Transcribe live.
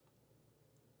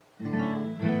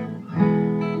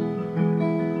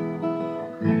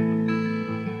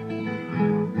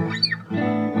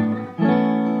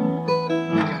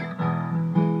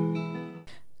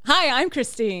Hi, I'm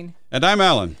Christine. And I'm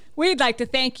Alan. We'd like to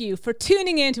thank you for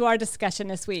tuning in to our discussion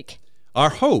this week.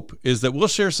 Our hope is that we'll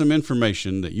share some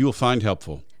information that you will find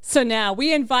helpful. So now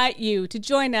we invite you to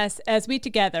join us as we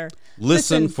together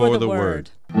listen for the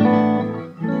word.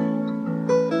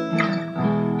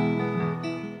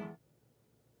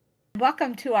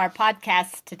 Welcome to our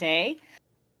podcast today.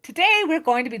 Today we're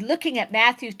going to be looking at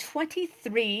Matthew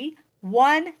 23,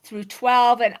 1 through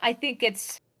 12, and I think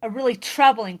it's a really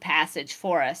troubling passage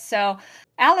for us. So,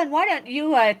 Alan, why don't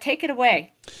you take it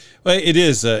away? Well, it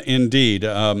is indeed.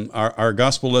 Our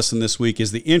gospel lesson this week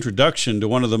is the introduction to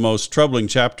one of the most troubling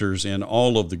chapters in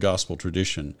all of the gospel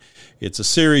tradition. It's a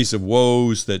series of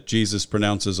woes that Jesus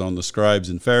pronounces on the Scribes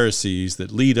and Pharisees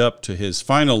that lead up to his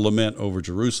final lament over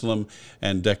Jerusalem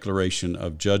and declaration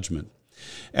of judgment.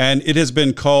 And it has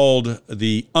been called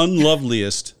the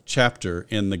unloveliest chapter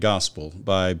in the gospel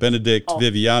by Benedict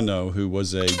Viviano, who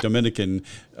was a Dominican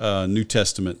New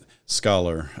Testament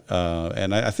scholar.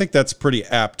 And I think that's a pretty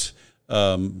apt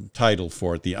title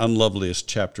for it, the unloveliest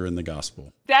chapter in the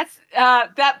gospel. That's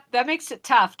that makes it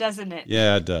tough, doesn't it?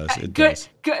 Yeah, it does. It does.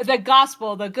 The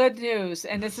gospel, the good news,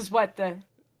 and this is what the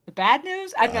bad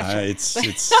news? I'm not sure.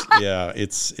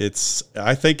 It's.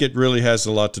 I think it really has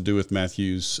a lot to do with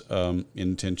Matthew's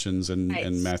intentions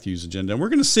and Matthew's agenda. And we're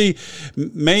going to see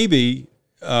maybe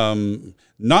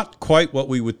not quite what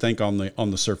we would think on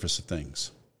the surface of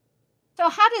things. So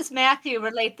how does Matthew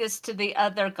relate this to the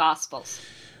other Gospels?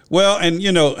 Well, and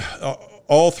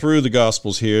all through the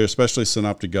Gospels here, especially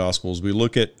Synoptic Gospels, we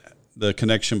look at the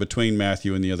connection between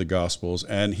Matthew and the other Gospels.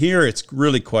 And here it's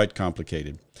really quite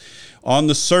complicated. On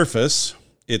the surface,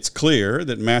 it's clear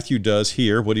that Matthew does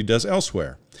here what he does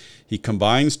elsewhere. He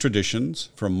combines traditions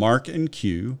from Mark and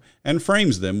Q and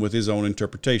frames them with his own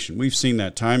interpretation. We've seen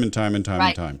that time and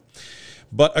time.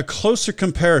 But a closer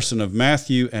comparison of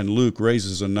Matthew and Luke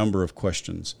raises a number of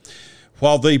questions.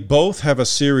 While they both have a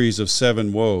series of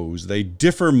 7 woes, they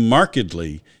differ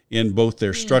markedly in both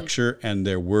their structure and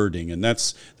their wording. And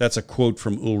that's a quote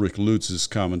from Ulrich Lutz's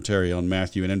commentary on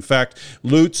Matthew. And in fact,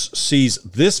 Lutz sees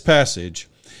this passage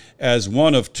as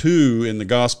one of 2 in the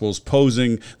Gospels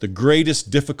posing the greatest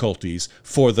difficulties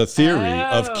for the theory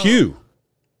of Q.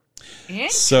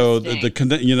 So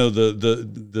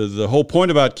the whole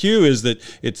point about Q is that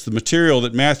it's the material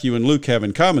that Matthew and Luke have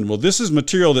in common. Well, this is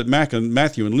material that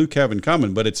Matthew and Luke have in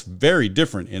common, but it's very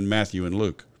different in Matthew and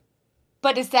Luke.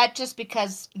 But is that just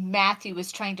because Matthew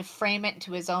was trying to frame it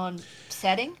into his own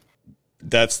setting?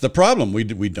 That's the problem. We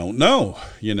don't know,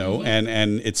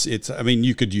 and it's. I mean,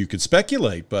 you could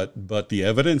speculate, but the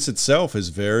evidence itself is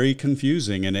very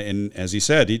confusing, and as he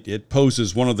said, it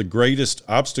poses one of the greatest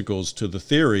obstacles to the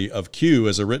theory of Q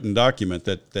as a written document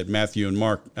that Matthew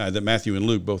and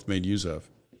Luke both made use of.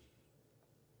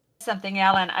 Something,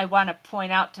 Alan, I want to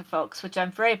point out to folks, which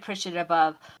I'm very appreciative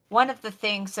of. One of the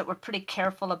things that we're pretty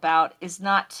careful about is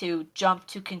not to jump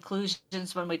to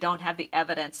conclusions when we don't have the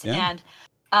evidence. Yeah.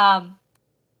 And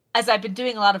as I've been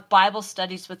doing a lot of Bible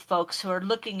studies with folks who are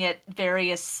looking at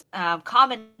various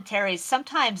commentaries,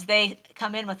 sometimes they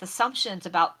come in with assumptions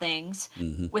about things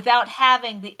without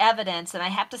having the evidence. And I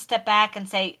have to step back and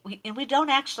say, we don't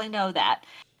actually know that.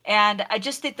 And I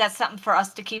just think that's something for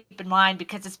us to keep in mind,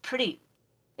 because it's pretty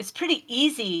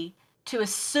easy to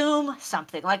assume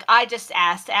something. Like I just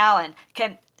asked Alan,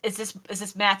 is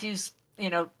this Matthew's,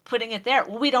 putting it there?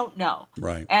 Well, we don't know.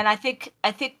 Right. And I think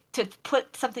to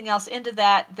put something else into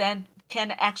that then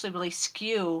can actually really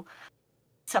skew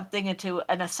something into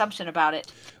an assumption about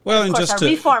it. Well, and of course, our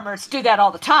reformers do that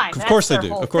all the time. Of course they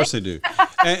do.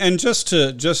 And just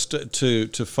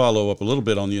to follow up a little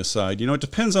bit on the aside, it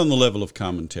depends on the level of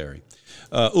commentary.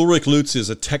 Ulrich Lutz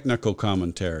is a technical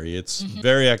commentary. It's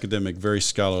very academic, very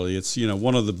scholarly. It's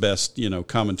one of the best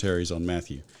commentaries on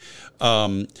Matthew.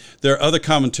 There are other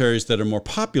commentaries that are more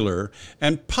popular,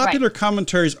 and popular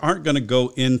commentaries aren't going to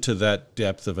go into that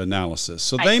depth of analysis.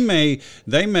 So they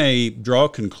may draw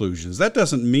conclusions. That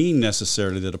doesn't mean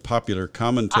necessarily that a popular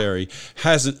commentary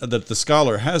that the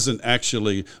scholar hasn't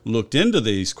actually looked into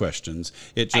these questions.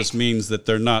 It just means that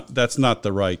that's not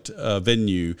the right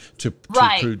venue to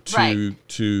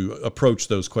approach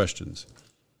those questions.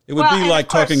 It would be like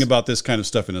talking about this kind of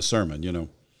stuff in a sermon,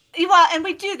 Well, and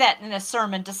we do that in a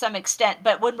sermon to some extent,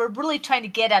 but when we're really trying to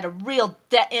get at a real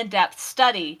in-depth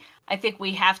study, I think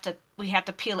we have to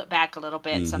peel it back a little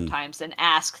bit sometimes and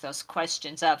ask those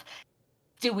questions of,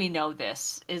 do we know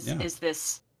this? Is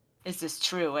this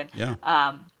true? And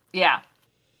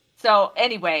So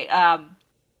anyway,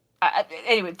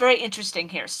 anyway, very interesting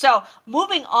here. So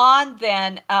moving on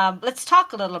then, let's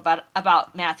talk a little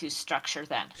about Matthew's structure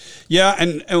then. Yeah,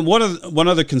 and one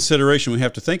other consideration we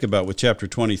have to think about with chapter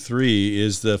 23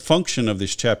 is the function of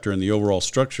this chapter and the overall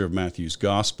structure of Matthew's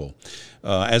gospel.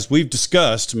 As we've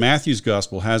discussed, Matthew's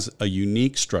gospel has a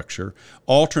unique structure,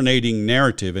 alternating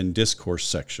narrative and discourse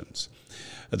sections.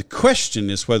 The question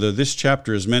is whether this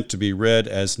chapter is meant to be read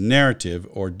as narrative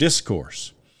or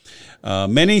discourse.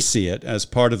 Many see it as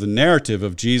part of the narrative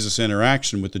of Jesus'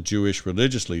 interaction with the Jewish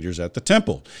religious leaders at the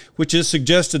temple, which is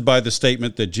suggested by the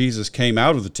statement that Jesus came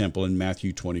out of the temple in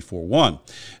Matthew 24:1.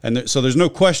 And so there's no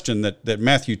question that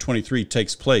Matthew 23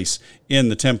 takes place in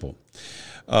the temple.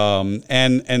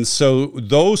 And so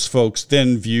those folks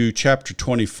then view chapter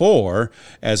 24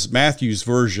 as Matthew's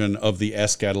version of the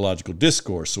eschatological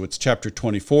discourse. So it's chapter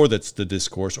 24 that's the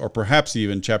discourse, or perhaps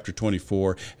even chapter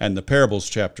 24 and the parables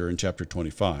chapter in chapter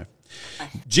 25.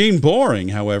 Gene Boring,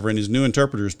 however, in his New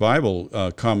Interpreter's Bible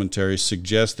commentary,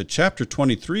 suggests that chapter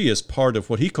 23 is part of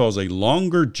what he calls a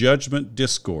longer judgment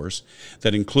discourse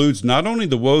that includes not only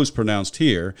the woes pronounced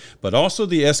here, but also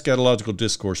the eschatological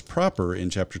discourse proper in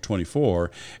chapter 24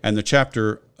 and the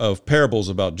chapter of parables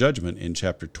about judgment in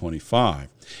chapter 25.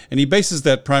 And he bases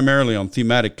that primarily on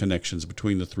thematic connections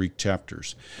between the three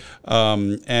chapters.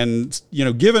 And,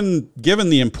 given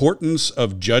the importance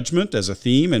of judgment as a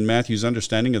theme in Matthew's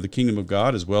understanding of the kingdom of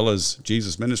God as well as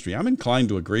Jesus' ministry, I'm inclined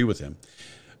to agree with him.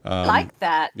 I like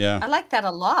that. Yeah. I like that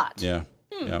a lot. Yeah.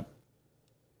 Yeah.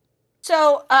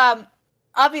 So,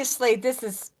 obviously, this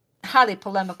is highly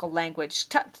polemical language.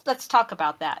 Let's talk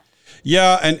about that.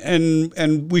 Yeah,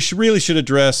 and we should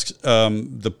address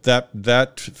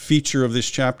that feature of this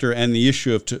chapter and the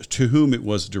issue of to whom it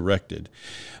was directed.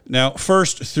 Now,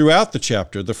 first, throughout the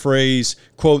chapter, the phrase,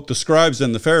 quote, the scribes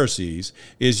and the Pharisees,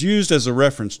 is used as a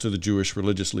reference to the Jewish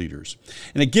religious leaders.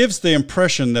 And it gives the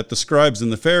impression that the scribes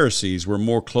and the Pharisees were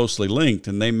more closely linked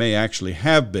than they may actually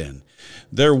have been.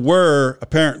 There were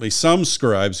apparently some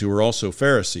scribes who were also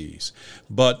Pharisees,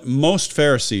 but most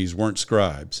Pharisees weren't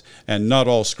scribes, and not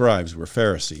all scribes were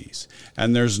Pharisees.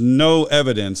 And there's no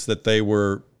evidence that they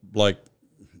were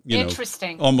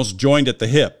Interesting. Almost joined at the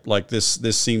hip, like this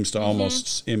seems to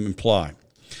almost imply.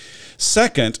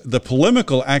 Second, the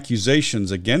polemical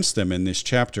accusations against them in this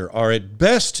chapter are at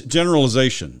best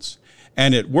generalizations,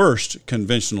 and at worst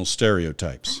conventional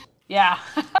stereotypes. Yeah.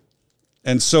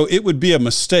 And so it would be a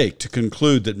mistake to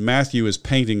conclude that Matthew is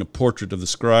painting a portrait of the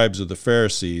scribes or the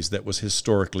Pharisees that was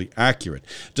historically accurate,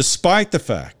 despite the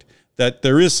fact that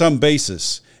there is some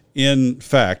basis in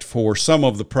fact for some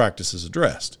of the practices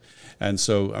addressed. And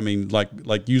so, I mean,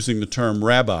 like using the term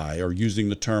rabbi or using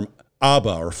the term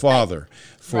Abba or father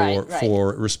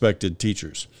for respected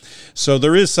teachers. So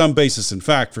there is some basis, in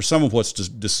fact, for some of what's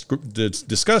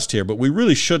discussed here, but we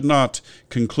really should not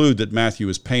conclude that Matthew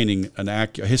is painting a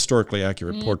historically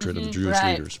accurate portrait of the Jewish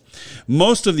leaders.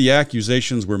 Most of the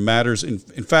accusations were matters, in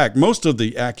fact, most of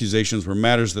the accusations were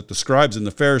matters that the scribes and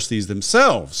the Pharisees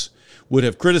themselves would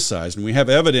have criticized, and we have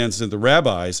evidence that the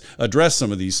rabbis addressed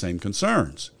some of these same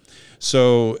concerns.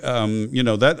 So,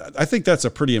 that I think that's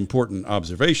a pretty important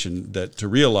observation, that to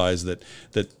realize that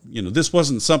this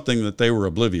wasn't something that they were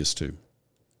oblivious to.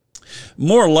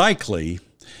 More likely,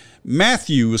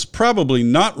 Matthew was probably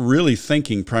not really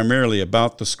thinking primarily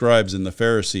about the scribes and the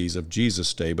Pharisees of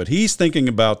Jesus' day, but he's thinking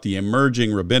about the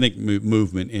emerging rabbinic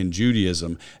movement in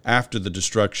Judaism after the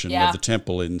destruction of the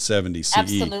temple in 70 CE.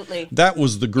 Absolutely. That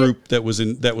was the group that was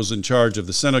in charge of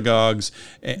the synagogues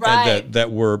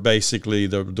that were basically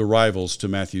the rivals to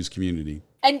Matthew's community.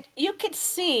 And you could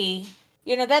see,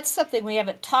 that's something we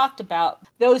haven't talked about.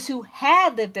 Those who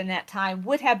had lived in that time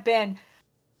would have been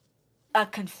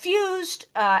confused,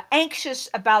 anxious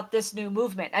about this new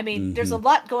movement. I mean, there's a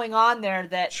lot going on there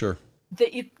that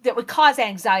would cause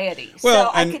anxiety. Well,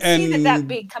 so I could see that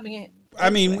being coming in. I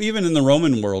mean, even in the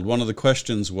Roman world, one of the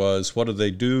questions was, what do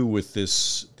they do with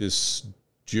this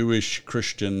Jewish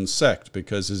Christian sect?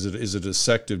 Because is it a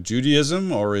sect of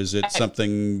Judaism or is it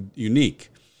something unique?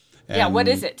 And, what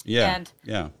is it? And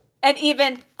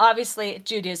even obviously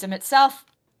Judaism itself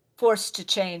forced to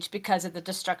change because of the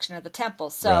destruction of the temple.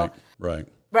 So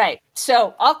right.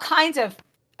 So all kinds of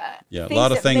a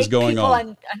lot of things going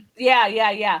on.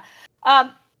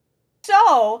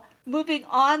 So moving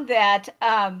on, that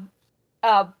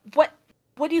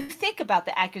what do you think about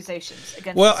the accusations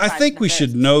against? Well, I think we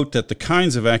should note that the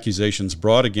kinds of accusations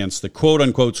brought against the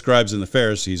quote-unquote scribes and the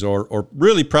Pharisees, or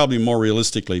really probably more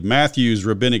realistically, Matthew's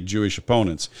rabbinic Jewish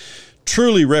opponents,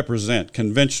 truly represent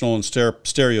conventional and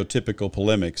stereotypical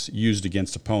polemics used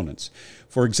against opponents.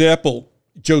 For example,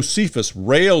 Josephus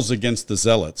rails against the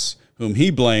zealots whom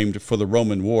he blamed for the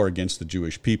Roman war against the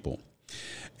Jewish people.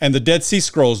 And the Dead Sea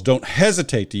Scrolls don't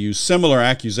hesitate to use similar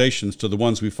accusations to the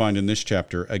ones we find in this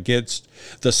chapter against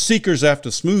the seekers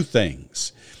after smooth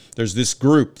things. There's this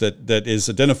group that is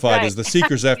identified as the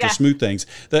seekers after smooth things.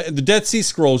 The Dead Sea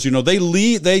Scrolls,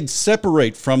 they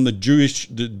separate from the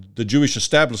Jewish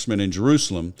establishment in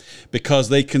Jerusalem because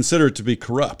they consider it to be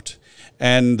corrupt.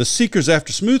 And the seekers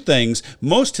after smooth things,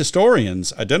 most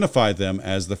historians identify them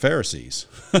as the Pharisees,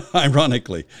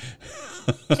 ironically.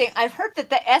 I've heard that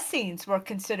the Essenes were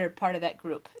considered part of that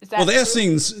group. Is that the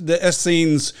Essenes,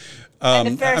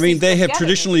 they have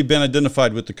traditionally been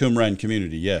identified with the Qumran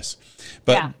community, yes.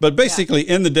 But basically,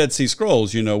 in the Dead Sea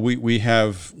Scrolls, we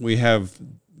have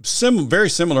very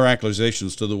similar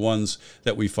accusations to the ones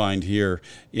that we find here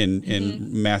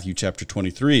in Matthew chapter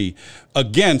 23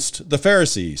 against the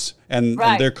Pharisees, and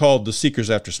they're called the seekers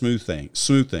after smooth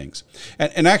things.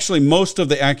 And actually, most of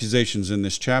the accusations in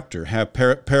this chapter have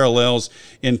parallels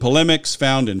in polemics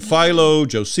found in Philo,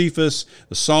 Josephus,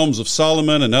 the Psalms of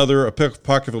Solomon, and other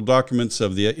apocryphal documents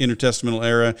of the intertestamental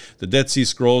era, the Dead Sea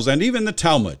Scrolls, and even the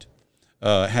Talmud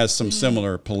has some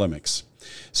similar polemics.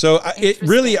 So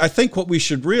I think what we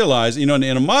should realize, in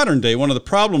a modern day, one of the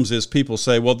problems is people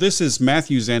say, well, this is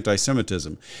Matthew's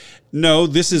anti-Semitism. No,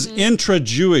 this is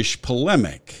intra-Jewish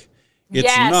polemic.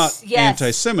 It's not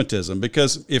anti-Semitism,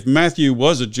 because if Matthew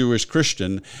was a Jewish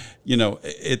Christian,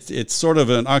 it's sort of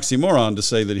an oxymoron to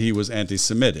say that he was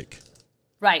anti-Semitic.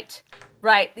 Right.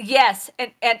 Yes.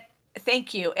 And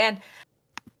thank you. And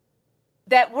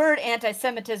that word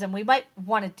anti-Semitism, we might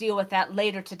want to deal with that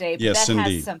later today, but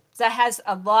that has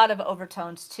a lot of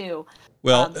overtones too.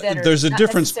 Well, there's a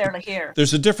difference. Here.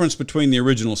 There's a difference between the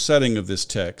original setting of this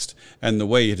text and the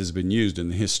way it has been used in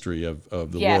the history of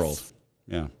the world.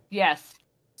 Yeah. Yes.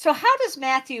 So how does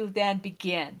Matthew then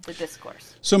begin the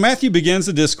discourse? So Matthew begins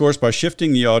the discourse by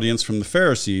shifting the audience from the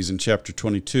Pharisees in chapter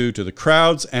 22 to the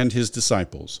crowds and his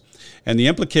disciples. And the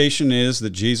implication is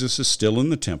that Jesus is still in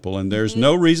the temple, and there's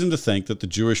no reason to think that the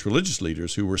Jewish religious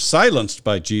leaders who were silenced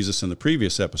by Jesus in the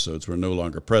previous episodes were no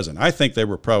longer present. I think they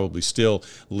were probably still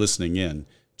listening in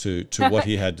to what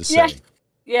he had to say.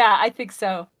 Yeah, I think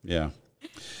so. Yeah.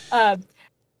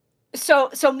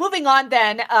 So moving on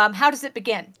then, how does it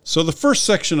begin? So the first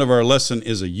section of our lesson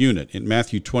is a unit in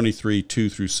Matthew 23, 2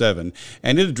 through 7,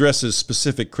 and it addresses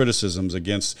specific criticisms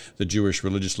against the Jewish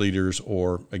religious leaders,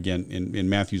 or again, in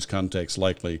Matthew's context,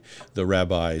 likely the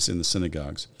rabbis in the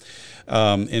synagogues.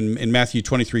 In Matthew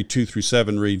 23, 2 through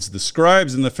 7 reads, "The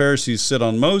scribes and the Pharisees sit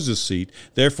on Moses' seat,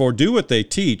 therefore do what they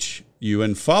teach you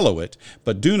and follow it,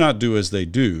 but do not do as they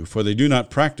do, for they do not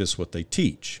practice what they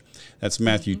teach." That's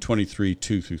Matthew 23,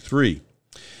 2 through 3.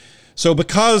 So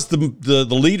because the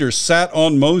leaders sat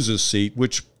on Moses' seat,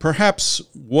 which perhaps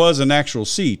was an actual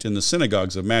seat in the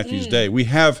synagogues of Matthew's day, we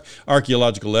have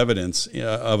archaeological evidence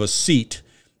of a seat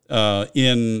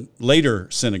in later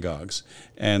synagogues.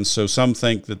 And so some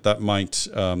think that might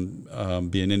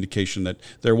be an indication that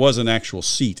there was an actual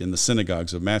seat in the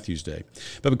synagogues of Matthew's day.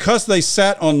 But because they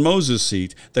sat on Moses'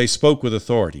 seat, they spoke with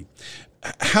authority.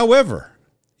 However,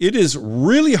 it is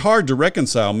really hard to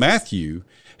reconcile Matthew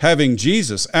having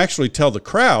Jesus actually tell the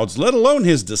crowds, let alone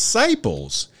his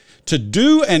disciples, to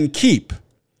do and keep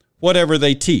whatever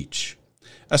they teach,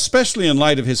 especially in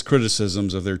light of his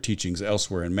criticisms of their teachings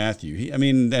elsewhere in Matthew.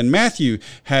 And Matthew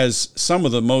has some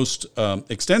of the most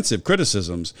extensive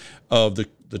criticisms of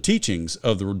the teachings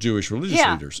of the Jewish religious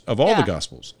leaders of all the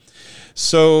Gospels.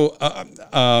 So,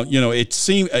 it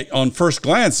seemed, on first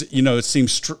glance, it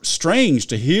seems strange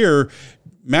to hear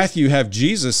Matthew have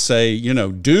Jesus say,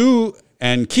 do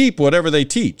and keep whatever they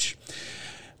teach.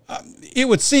 It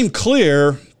would seem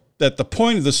clear that the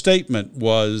point of the statement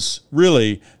was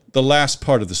really the last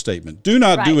part of the statement. Do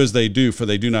not do as they do, for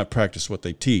they do not practice what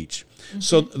they teach.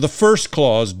 So the first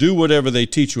clause, do whatever they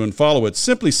teach you and follow it,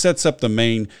 simply sets up the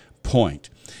main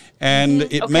point.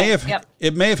 And it may have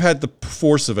had the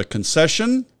force of a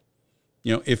concession.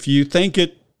 If you think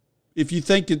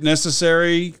it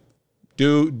necessary,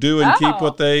 do and keep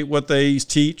what they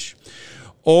teach.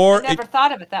 Or I never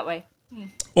thought of it that way.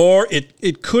 Or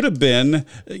it could have been,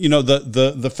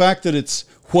 the fact that it's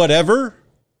whatever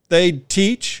they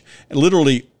teach,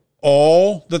 literally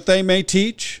all that they may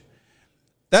teach,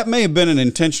 that may have been an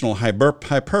intentional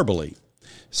hyperbole.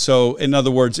 So, in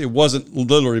other words, it wasn't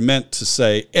literally meant to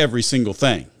say every single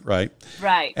thing, right?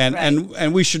 Right.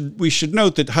 And we should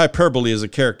note that hyperbole is a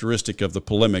characteristic of the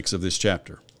polemics of this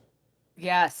chapter.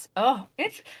 Yes. Oh,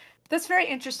 that's very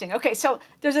interesting. Okay, so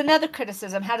there's another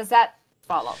criticism. How does that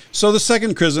follow. So the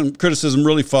second criticism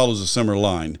really follows a similar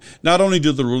line. Not only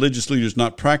do the religious leaders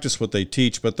not practice what they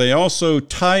teach, but they also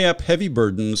tie up heavy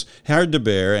burdens hard to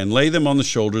bear and lay them on the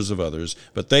shoulders of others,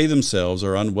 but they themselves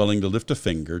are unwilling to lift a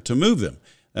finger to move them.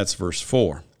 That's verse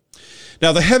 4.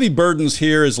 Now, the heavy burdens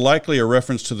here is likely a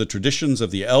reference to the traditions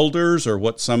of the elders, or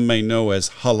what some may know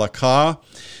as halakha,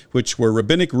 which were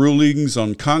rabbinic rulings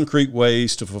on concrete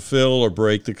ways to fulfill or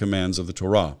break the commands of the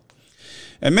Torah.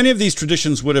 And many of these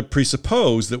traditions would have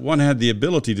presupposed that one had the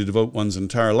ability to devote one's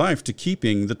entire life to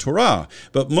keeping the Torah.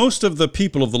 But most of the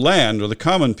people of the land, or the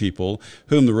common people,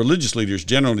 whom the religious leaders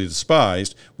generally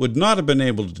despised, would not have been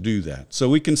able to do that. So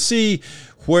we can see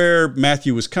where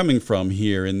Matthew was coming from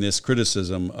here in this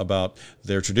criticism about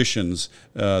their traditions,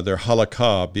 their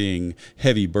halakha being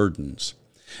heavy burdens.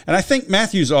 And I think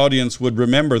Matthew's audience would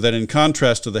remember that in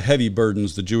contrast to the heavy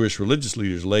burdens the Jewish religious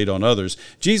leaders laid on others,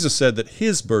 Jesus said that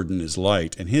his burden is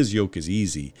light and his yoke is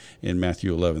easy in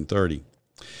Matthew 11:30.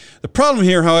 The problem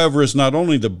here, however, is not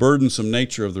only the burdensome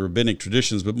nature of the rabbinic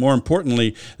traditions, but more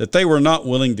importantly, that they were not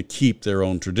willing to keep their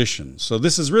own traditions. So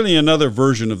this is really another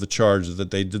version of the charge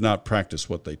that they did not practice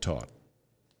what they taught.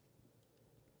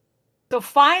 So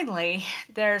finally,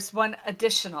 there's one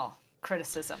additional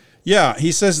criticism. Yeah,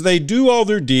 he says they do all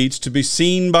their deeds to be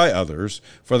seen by others,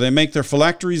 for they make their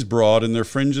phylacteries broad and their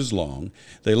fringes long.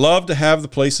 They love to have the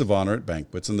place of honor at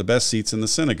banquets and the best seats in the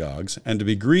synagogues, and to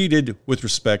be greeted with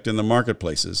respect in the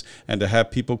marketplaces, and to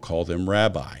have people call them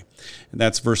rabbi. And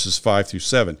that's verses 5 through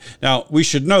 7. Now, we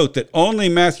should note that only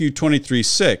Matthew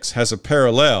 23:6 has a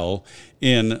parallel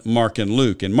in Mark and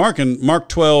Luke. In Mark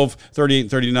 12:38 and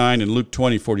 39 and Luke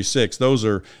 20:46, those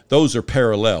are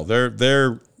parallel.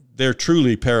 They're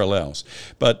truly parallels.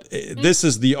 But this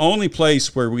is the only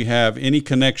place where we have any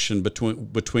connection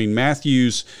between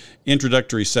Matthew's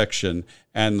introductory section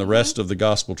and the rest of the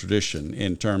gospel tradition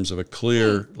in terms of a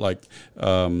clear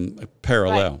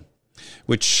parallel,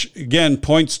 which again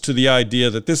points to the idea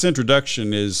that this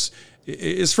introduction is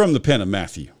from the pen of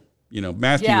Matthew.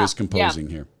 Matthew is composing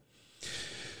here.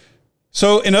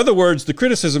 So, in other words, the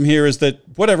criticism here is that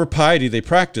whatever piety they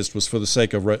practiced was for the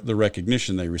sake of the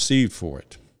recognition they received for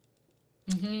it.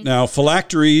 Mm-hmm. Now,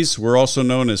 phylacteries were also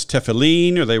known as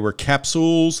tefillin, or they were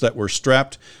capsules that were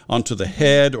strapped onto the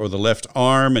head or the left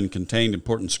arm and contained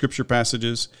important scripture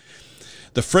passages.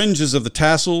 The fringes of the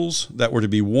tassels that were to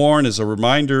be worn as a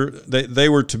reminder, they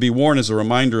were to be worn as a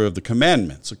reminder of the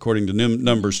commandments, according to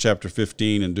Numbers chapter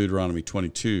 15 and Deuteronomy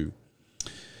 22.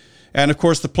 And, of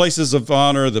course, the places of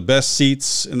honor, the best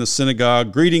seats in the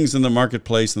synagogue, greetings in the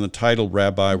marketplace, and the titled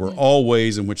rabbi were all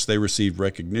ways in which they received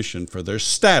recognition for their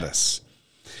status.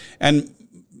 And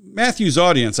Matthew's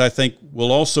audience, I think,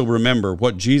 will also remember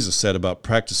what Jesus said about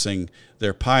practicing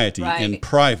their piety in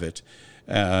private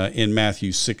in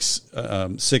Matthew 6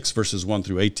 verses 1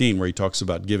 through 18, where he talks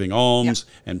about giving alms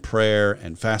and prayer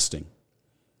and fasting.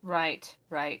 Right.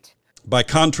 By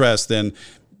contrast, then,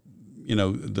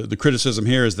 the criticism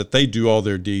here is that they do all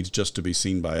their deeds just to be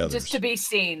seen by others. Just to be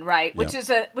seen, right? Which is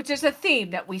a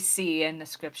theme that we see in the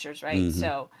scriptures, right? Mm-hmm.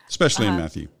 So especially in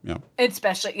Matthew, yeah.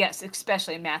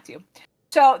 Especially in Matthew.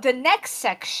 So the next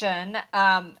section,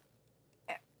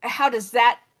 how does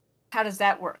that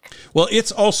work? Well,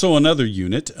 it's also another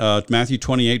unit, Matthew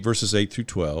 28 verses 8 through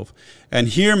 12, and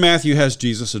here Matthew has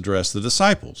Jesus address the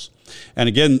disciples. And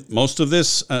again, most of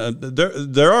this,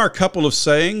 there are a couple of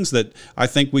sayings that I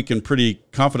think we can pretty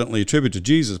confidently attribute to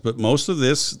Jesus, but most of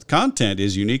this content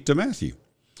is unique to Matthew.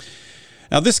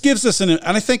 Now, this gives us, and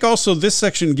I think also this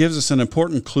section gives us an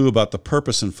important clue about the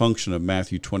purpose and function of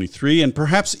Matthew 23, and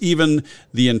perhaps even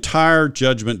the entire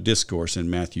judgment discourse in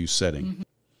Matthew's setting. Mm-hmm.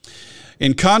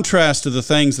 In contrast to the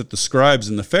things that the scribes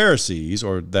and the Pharisees,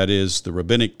 or that is, the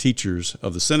rabbinic teachers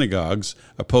of the synagogues,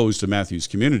 opposed to Matthew's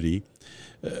community,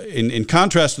 in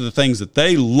contrast to the things that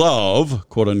they love,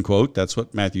 quote unquote, that's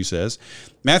what Matthew says,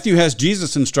 Matthew has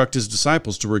Jesus instruct his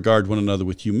disciples to regard one another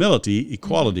with humility,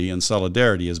 equality, and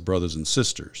solidarity as brothers and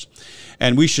sisters.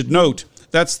 And we should note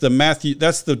that's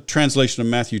the translation of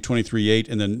Matthew 23:8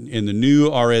 in the new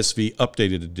RSV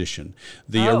updated edition.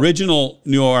 The original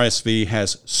new RSV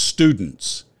has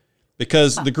students,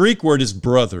 because the Greek word is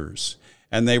brothers,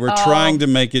 and they were trying to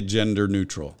make it gender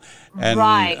neutral.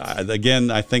 And again,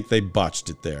 I think they botched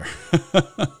it there.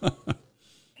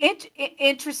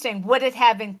 Interesting. Would it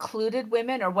have included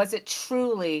women, or was it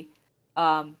truly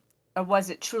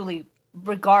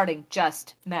regarding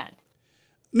just men?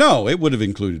 No, it would have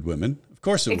included women. Of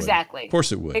course it would. Exactly. Of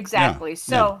course it would. Exactly. Yeah.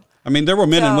 So I mean, there were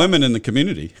men and women in the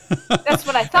community. That's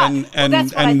what I thought.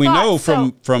 and we know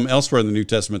from elsewhere in the New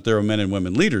Testament, there are men and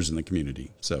women leaders in the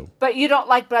community. So, but you don't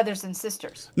like brothers and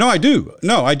sisters? No, I do.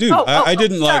 I do. I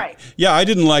didn't like. Sorry. Yeah, I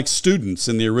didn't like students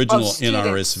in the original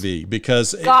NRSV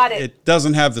because it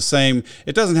doesn't have the same.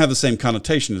 It doesn't have the same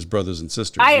connotation as brothers and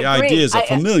sisters. The idea is a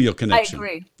familial connection. I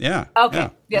agree. Yeah. Okay.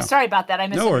 Yeah. Sorry about that. I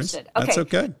misunderstood. No worries. Okay.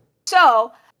 That's okay.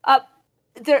 So,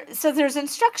 there's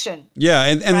instruction. Yeah,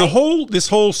 and right? this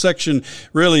whole section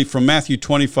really from Matthew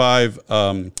 25,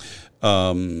 I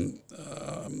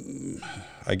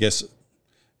guess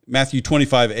Matthew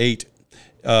 25:8.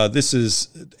 This is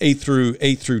 8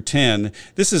 through 10.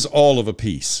 This is all of a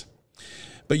piece.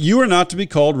 But you are not to be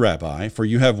called rabbi, for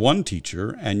you have one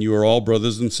teacher, and you are all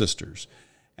brothers and sisters.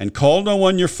 And call no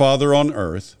one your father on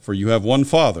earth, for you have one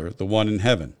Father, the one in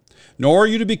heaven. Nor are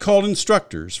you to be called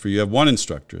instructors, for you have one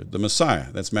instructor, the Messiah.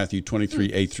 That's Matthew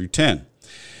 23, 8 through 10.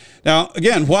 Now,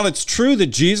 again, while it's true that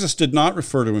Jesus did not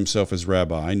refer to himself as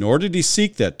rabbi, nor did he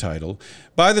seek that title,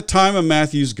 by the time of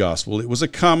Matthew's gospel, it was a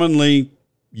commonly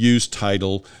used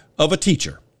title of a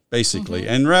teacher, basically.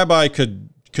 And rabbi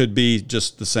could be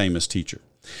just the same as teacher.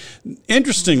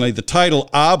 Interestingly, the title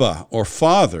Abba, or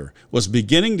Father, was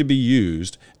beginning to be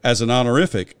used as an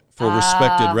honorific for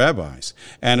respected rabbis.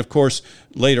 And of course,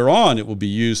 later on, it will be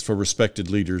used for respected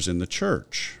leaders in the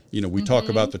church. You know, we talk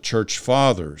about the church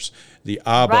fathers, the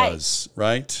Abbas,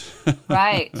 right?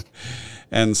 Right.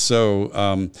 And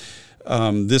so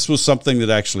this was something that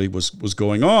actually was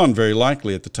going on very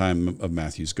likely at the time of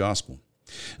Matthew's gospel.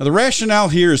 Now, the rationale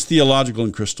here is theological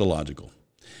and Christological.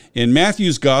 In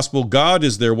Matthew's gospel, God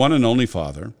is their one and only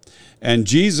Father, and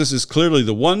Jesus is clearly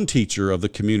the one teacher of the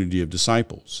community of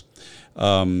disciples.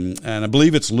 And I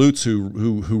believe it's Lutz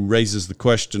who raises the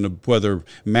question of whether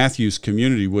Matthew's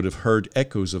community would have heard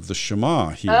echoes of the Shema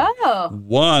here. Oh.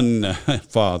 One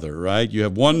Father, right? You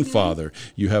have one Father.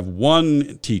 You have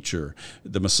one teacher,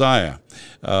 the Messiah.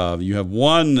 You have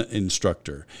one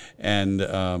instructor. And,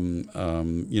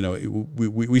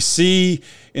 we see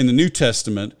in the New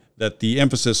Testament that the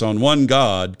emphasis on one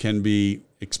God can be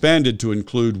expanded to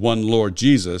include one Lord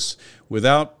Jesus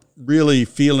without really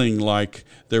feeling like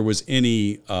there was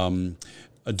any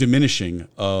a diminishing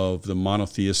of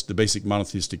the basic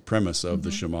monotheistic premise of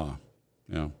the Shema.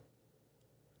 Yeah.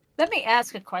 Let me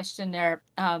ask a question there,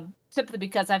 simply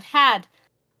because I've had,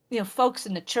 folks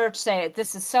in the church say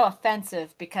this is so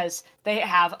offensive because they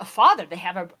have a father, they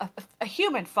have a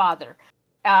human father,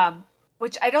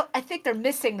 which I think they're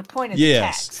missing the point of the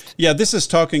text. Yeah, this is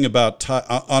talking about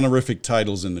honorific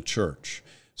titles in the church.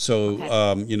 So,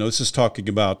 this is talking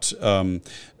about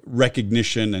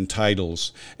recognition and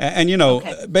titles. And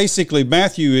basically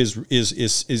Matthew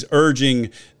is urging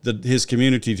his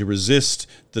community to resist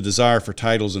the desire for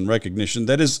titles and recognition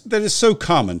that is so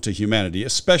common to humanity,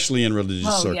 especially in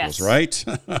religious circles, right?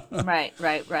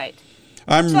 Right.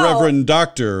 I'm Reverend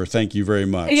Doctor, thank you very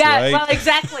much. Yeah, right? Well,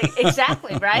 exactly,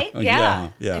 right?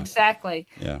 Yeah, exactly.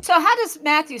 Yeah. So how does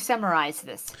Matthew summarize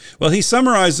this? Well, he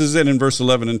summarizes it in verse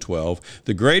 11 and 12.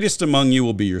 The greatest among you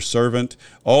will be your servant.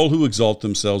 All who exalt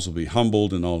themselves will be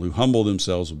humbled, and all who humble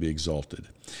themselves will be exalted.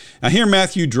 Now here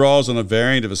Matthew draws on a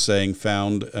variant of a saying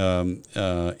found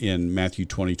in Matthew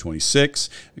 20:26,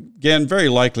 again, very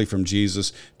likely from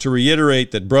Jesus, to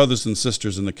reiterate that brothers and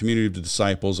sisters in the community of the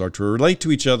disciples are to relate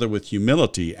to each other with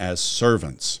humility as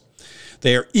servants.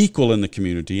 They are equal in the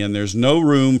community, and there's no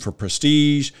room for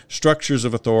prestige, structures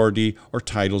of authority, or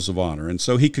titles of honor. And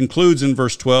so he concludes in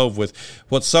verse 12 with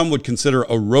what some would consider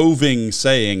a roving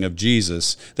saying of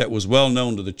Jesus that was well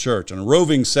known to the church. And a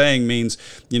roving saying means,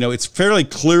 it's fairly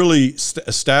clearly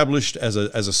established as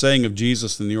a saying of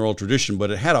Jesus in the oral tradition,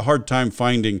 but it had a hard time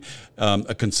finding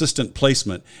a consistent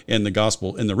placement in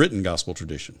the written gospel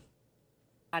tradition.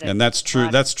 And that's true.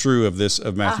 That's true of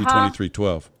Matthew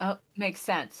 23:12. Oh, makes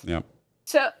sense. Yeah.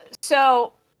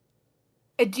 So,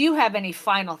 do you have any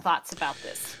final thoughts about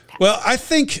this? Well, I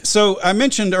think so. I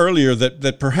mentioned earlier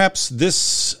that perhaps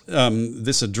this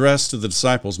address to the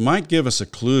disciples might give us a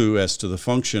clue as to the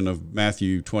function of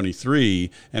Matthew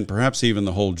 23 and perhaps even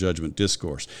the whole judgment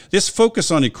discourse. This focus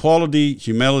on equality,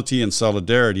 humility, and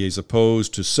solidarity as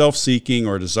opposed to self-seeking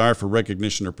or desire for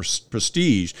recognition or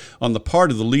prestige on the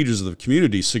part of the leaders of the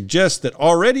community suggests that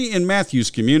already in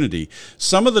Matthew's community,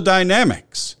 some of the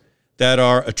dynamics that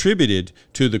are attributed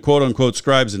to the quote-unquote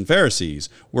scribes and Pharisees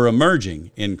were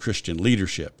emerging in Christian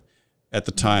leadership at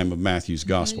the time of Matthew's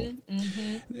gospel.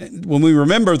 When we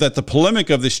remember that the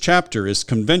polemic of this chapter is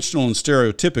conventional and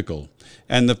stereotypical,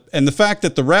 and the fact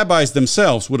that the rabbis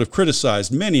themselves would have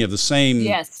criticized many of the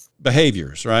same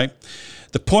behaviors, right?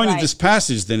 The point of Right. this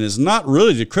passage then is not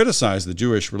really to criticize the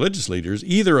Jewish religious leaders,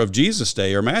 either of Jesus'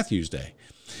 day or Matthew's day.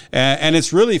 And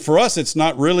it's really, for us, it's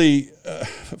not really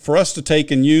for us to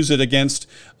take and use it against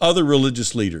other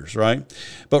religious leaders, right?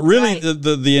 But really, Right.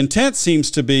 the intent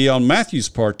seems to be on Matthew's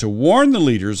part to warn the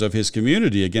leaders of his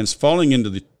community against falling into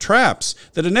the traps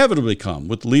that inevitably come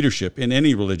with leadership in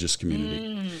any religious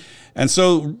community. And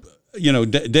so,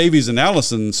 Davies and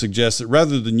Allison suggest that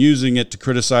rather than using it to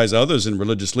criticize others in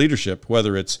religious leadership,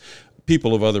 whether it's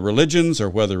people of other religions, or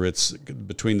whether it's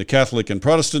between the Catholic and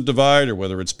Protestant divide, or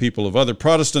whether it's people of other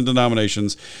Protestant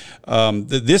denominations,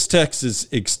 this text is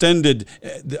extended.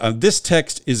 This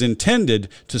text is intended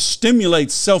to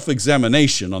stimulate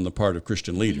self-examination on the part of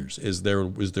Christian leaders. Is their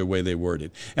way they word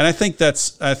it, and I think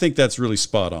that's really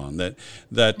spot on.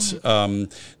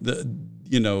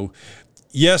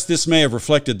 Yes, this may have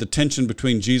reflected the tension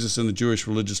between Jesus and the Jewish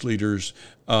religious leaders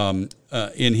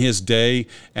in his day,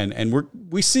 and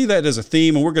we see that as a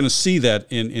theme, and we're going to see that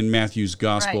in Matthew's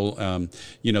gospel. Right.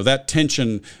 That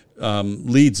tension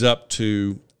leads up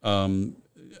to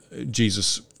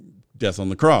Jesus' death on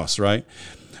the cross, right?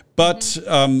 But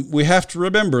we have to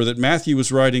remember that Matthew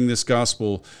was writing this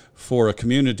gospel for a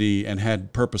community and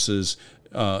had purposes.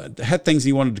 Had things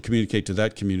he wanted to communicate to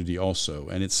that community also,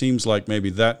 and it seems like maybe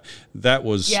that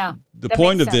was the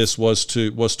point of this was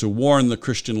to warn the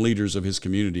Christian leaders of his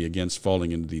community against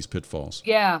falling into these pitfalls.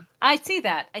 Yeah, I see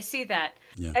that.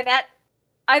 Yeah. And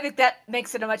I think that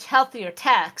makes it a much healthier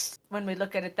text when we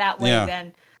look at it that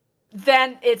way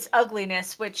than its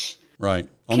ugliness, which right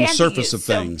on the surface of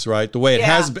things, right? The way it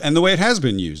has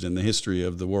been used in the history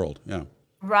of the world. Yeah.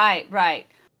 Right.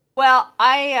 Well,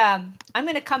 I'm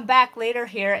going to come back later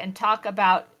here and talk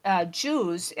about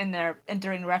Jews during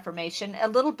the Reformation. A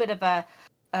little bit of a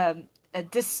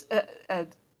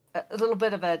little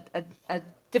bit of a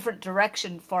different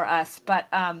direction for us, but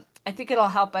I think it'll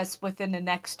help us within the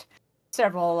next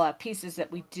several pieces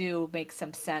that we do make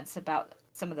some sense about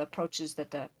some of the approaches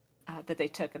that they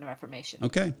took in the Reformation.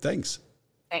 Okay. Thanks.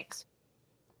 Thanks.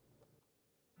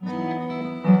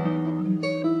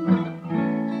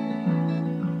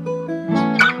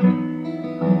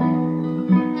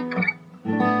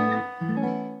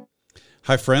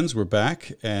 Hi, friends. We're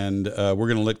back, and we're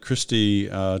going to let Christy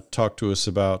talk to us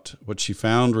about what she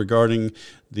found regarding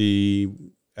the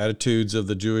attitudes of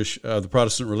the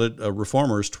Protestant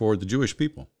reformers toward the Jewish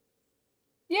people.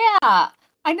 Yeah,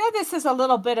 I know this is a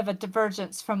little bit of a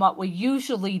divergence from what we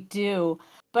usually do,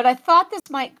 but I thought this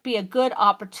might be a good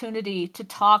opportunity to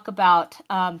talk about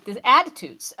the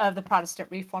attitudes of the Protestant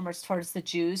reformers towards the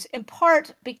Jews, in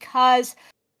part because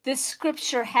this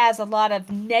scripture has a lot of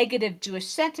negative Jewish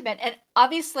sentiment. And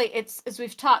obviously, it's, as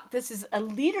we've talked, this is a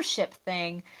leadership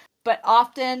thing, but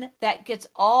often that gets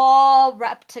all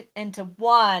wrapped into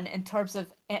one in terms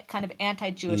of kind of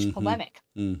anti-Jewish polemic.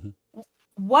 Mm-hmm.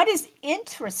 What is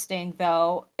interesting,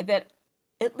 though, that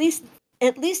at least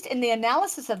in the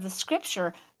analysis of the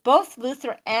scripture, both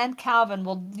Luther and Calvin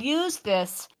will use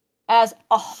this as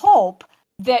a hope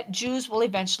that Jews will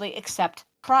eventually accept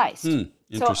Christ.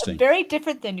 Interesting. So very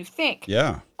different than you think.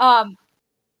 Yeah.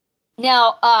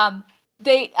 Now,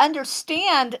 they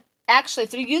understand, actually,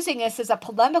 if they're using this as a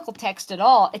polemical text at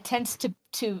all, it tends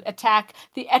to attack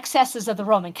the excesses of the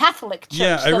Roman Catholic Church.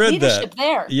 Yeah, I read that.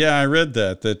 There. Yeah, I read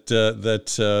that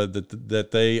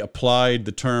they applied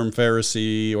the term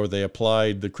Pharisee, or they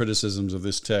applied the criticisms of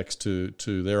this text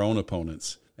to their own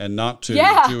opponents and not to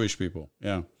the Jewish people.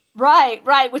 Yeah.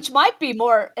 Right, which might be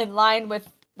more in line with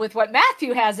what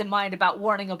Matthew has in mind about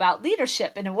warning about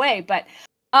leadership in a way. But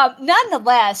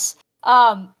nonetheless,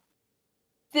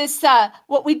 this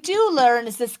what we do learn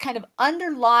is this kind of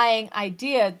underlying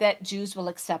idea that Jews will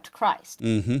accept Christ.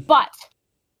 Mm-hmm. But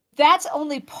that's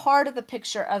only part of the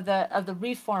picture of the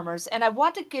reformers. And I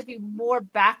want to give you more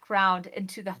background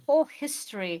into the whole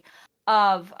history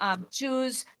of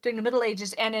Jews during the Middle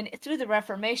Ages and through the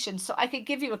Reformation, so I could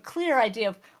give you a clear idea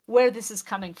of where this is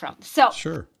coming from. So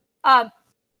sure.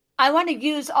 I want to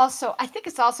use also, I think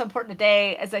it's also important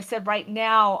today, as I said right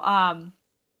now,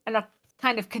 in a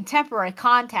kind of contemporary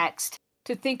context,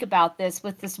 to think about this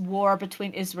with this war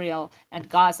between Israel and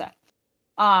Gaza.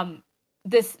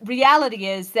 This reality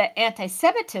is that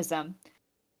anti-Semitism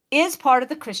is part of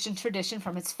the Christian tradition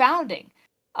from its founding.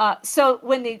 So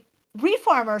when the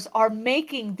reformers are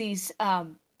making these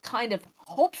kind of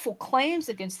hopeful claims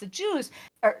against the Jews,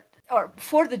 or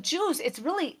for the Jews, it's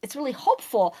really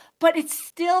hopeful, but it's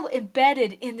still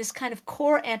embedded in this kind of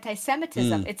core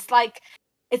anti-Semitism. It's like,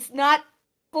 it's not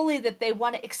fully that they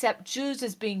want to accept Jews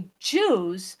as being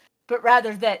Jews, but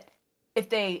rather that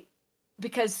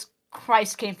because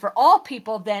Christ came for all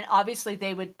people, then obviously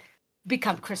they would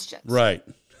become Christians. Right.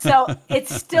 So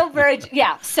it's still very,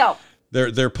 so.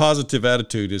 Their positive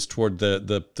attitude is toward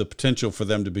the potential for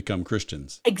them to become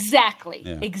Christians. Exactly.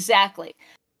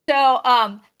 So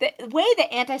the way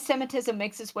that anti-Semitism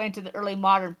makes its way into the early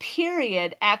modern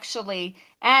period actually,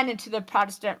 and into the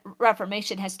Protestant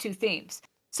Reformation, has two themes.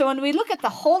 So when we look at the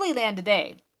Holy Land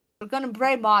today, we're going to be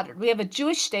very modern. We have a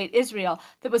Jewish state, Israel,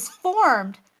 that was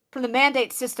formed from the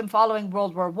mandate system following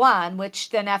World War I, which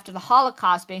then after the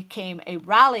Holocaust became a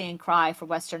rallying cry for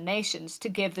Western nations to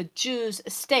give the Jews a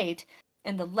state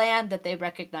in the land that they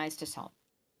recognized as home.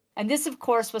 And this, of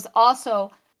course, was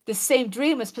also the same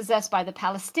dream was possessed by the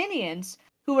Palestinians,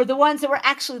 who were the ones that were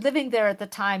actually living there at the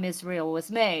time Israel was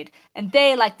made. And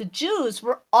they, like the Jews,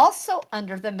 were also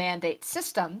under the mandate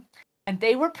system, and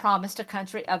they were promised a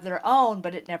country of their own,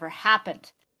 but it never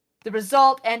happened. The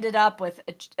result ended up with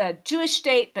a Jewish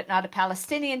state, but not a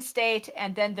Palestinian state.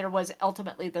 And then there was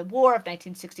ultimately the war of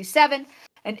 1967,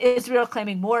 and Israel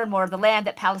claiming more and more of the land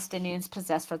that Palestinians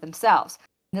possessed for themselves.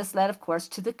 And this led, of course,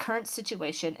 to the current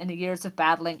situation and the years of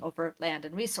battling over land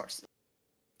and resources.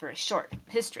 Very short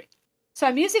history. So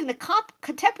I'm using the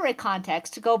contemporary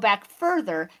context to go back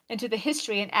further into the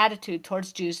history and attitude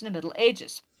towards Jews in the Middle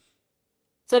Ages.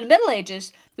 So in the Middle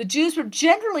Ages, the Jews were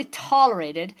generally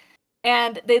tolerated,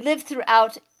 and they lived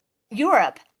throughout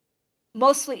Europe,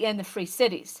 mostly in the free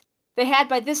cities. They had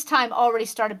by this time already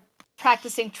started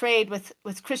practicing trade with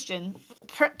Christian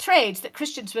trades that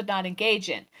Christians would not engage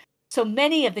in. So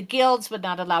many of the guilds would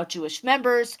not allow Jewish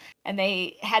members, and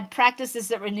they had practices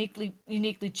that were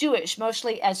uniquely Jewish,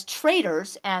 mostly as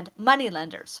traders and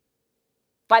moneylenders.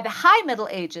 By the High Middle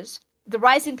Ages, the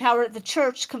rising power of the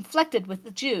church conflicted with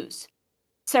the Jews.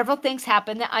 Several things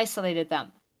happened that isolated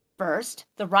them. First,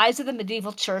 the rise of the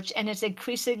medieval church and its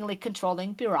increasingly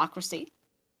controlling bureaucracy.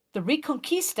 The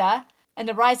Reconquista and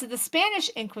the rise of the Spanish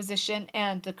Inquisition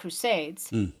and the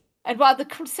Crusades. And while the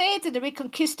Crusades and the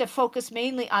Reconquista focused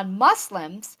mainly on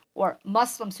Muslims, or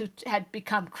Muslims who had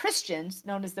become Christians,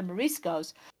 known as the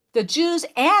Moriscos, the Jews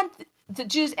and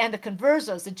the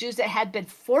conversos, the Jews that had been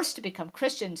forced to become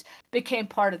Christians, became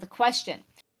part of the question.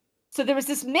 So there was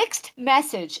this mixed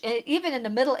message, even in the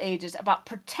Middle Ages, about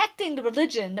protecting the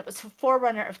religion that was the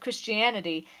forerunner of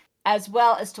Christianity, as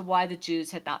well as to why the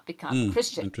Jews had not become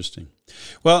Christian. Interesting.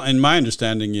 Well, and my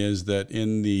understanding is that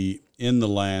in the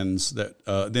lands that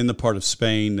in the part of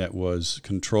Spain that was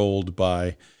controlled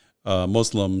by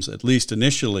Muslims, at least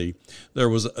initially, there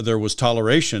was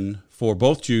toleration for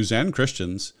both Jews and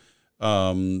Christians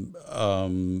because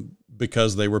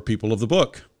they were people of the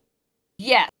book.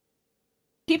 Yes.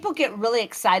 People get really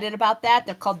excited about that.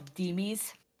 They're called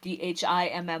dhimmis,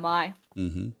 Dhimmi,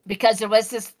 because there was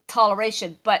this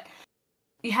toleration. But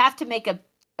you have to make a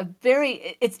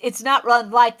very, it's not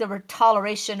run like the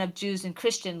toleration of Jews in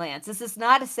Christian lands. This is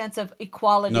not a sense of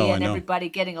equality and everybody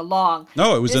getting along.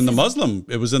 No, it was in the Muslim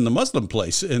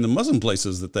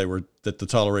places that the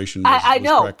toleration was I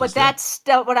know, practiced, but that's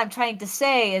still what I'm trying to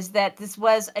say is that this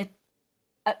was a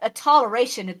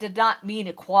toleration. It did not mean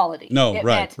equality. No, it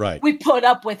right. We put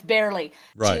up with barely.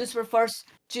 Right.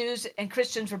 Jews and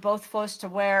Christians were both forced to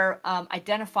wear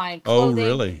identifying clothing. Oh,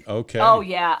 really? Okay. Oh,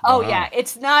 yeah. Wow. Yeah.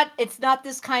 It's not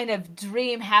this kind of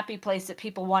dream happy place that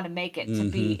people want to make it to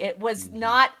be. It was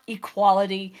not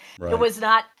equality. Right. It was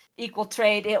not equal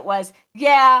trade. It was,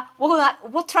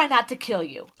 we'll try not to kill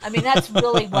you. I mean, that's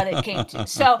really what it came to.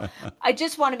 So I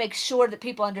just want to make sure that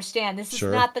people understand this is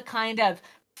not the kind of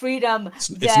freedom.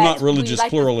 It's not religious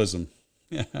pluralism.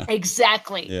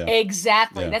 Exactly. Yeah.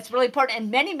 That's really important. And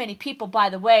many people, by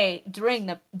the way, during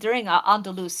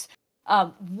Andalus,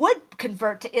 would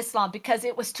convert to Islam because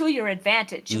it was to your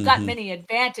advantage. You got many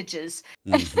advantages.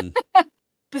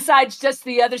 Besides just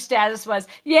the other status was,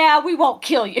 we won't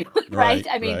kill you, right?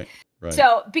 I mean,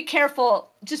 so be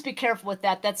careful. Just be careful with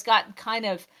that. That's gotten kind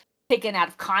of taken out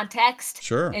of context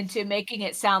into making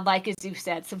it sound like, as you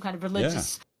said, some kind of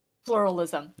religious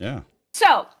pluralism. Yeah.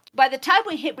 So by the time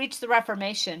we reach the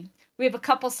Reformation, we have a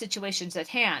couple situations at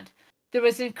hand. There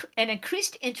was an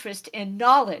increased interest in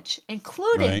knowledge,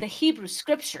 including the Hebrew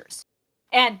scriptures,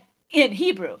 and in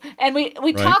Hebrew. And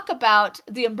we talk about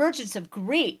the emergence of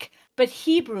Greek, but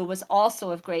Hebrew was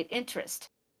also of great interest.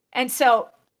 And so,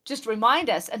 just remind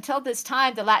us, until this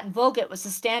time, the Latin Vulgate was the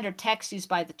standard text used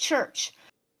by the church.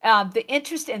 The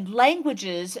interest in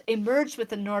languages emerged with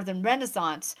the Northern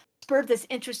Renaissance, spurred this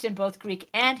interest in both Greek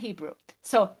and Hebrew.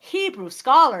 So Hebrew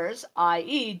scholars,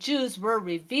 i.e. Jews, were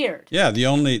revered. Yeah, the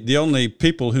only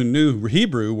people who knew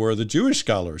Hebrew were the Jewish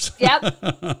scholars. Yep.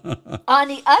 On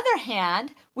the other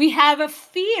hand, we have a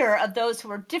fear of those who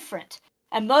are different.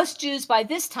 And most Jews by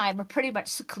this time are pretty much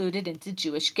secluded into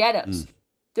Jewish ghettos.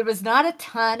 there was not a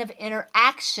ton of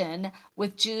interaction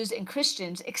with Jews and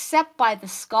Christians except by the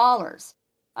scholars,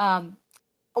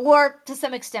 or to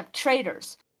some extent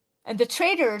traders. And the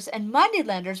traders and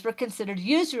moneylenders were considered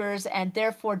usurers and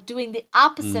therefore doing the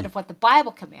opposite of what the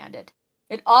Bible commanded.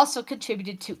 It also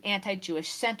contributed to anti-Jewish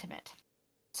sentiment.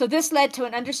 So this led to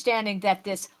an understanding that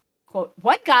this, quote,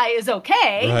 one guy is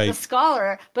okay, Right. the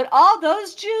scholar, but all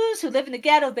those Jews who live in the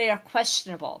ghetto, they are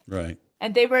questionable. Right.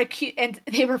 And they were accused, and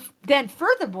they were then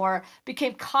furthermore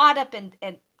became caught up in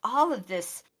all of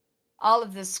this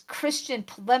Christian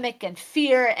polemic and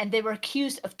fear, and they were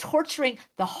accused of torturing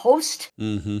the host,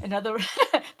 in other words,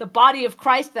 the body of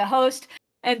Christ, the host,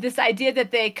 and this idea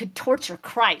that they could torture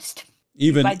Christ.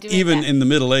 Even that. in the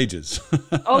Middle Ages.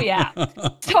 Oh yeah.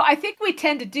 So I think we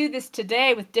tend to do this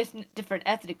today with different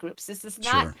ethnic groups. This is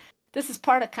not. Sure. This is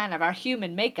part of kind of our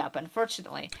human makeup,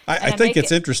 unfortunately. I think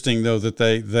it's interesting though that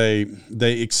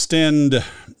they extend,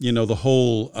 the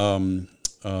whole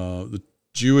the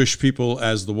Jewish people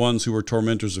as the ones who were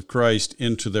tormentors of Christ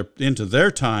into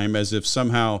their time, as if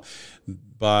somehow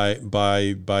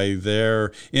by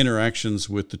their interactions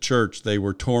with the church they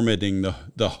were tormenting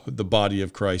the body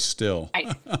of Christ still.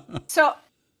 Right. So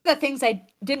the things I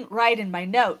didn't write in my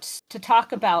notes to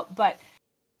talk about, but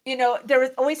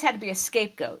there always had to be a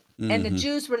scapegoat, and the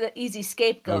Jews were the easy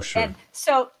scapegoat. Oh, sure. And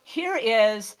so here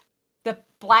is the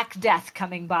Black Death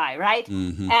coming by, right?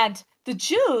 And the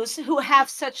Jews who have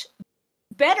such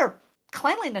better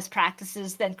cleanliness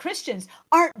practices than Christians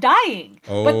aren't dying,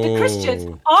 but the Christians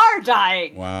are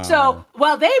dying. Wow. So,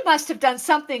 well, they must have done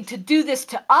something to do this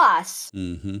to us,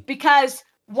 because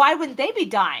why wouldn't they be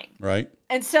dying? Right.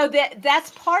 And so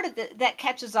that's part of that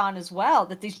catches on as well,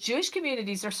 that these Jewish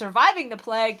communities are surviving the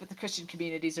plague, but the Christian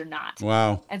communities are not.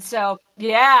 Wow. And so,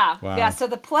 yeah. Wow. Yeah. So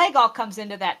the plague all comes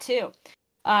into that too.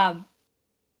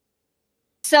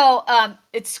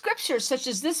 It's scriptures such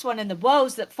as this one and the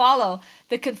woes that follow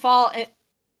that can fall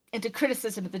into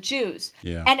criticism of the Jews.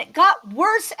 Yeah. And it got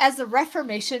worse as the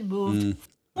Reformation moved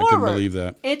I can forward. believe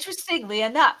that. Interestingly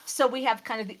enough. So we have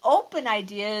kind of the open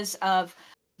ideas of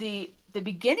the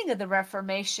beginning of the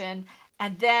Reformation,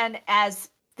 and then as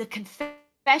the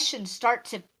confessions start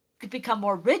to become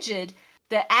more rigid,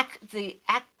 the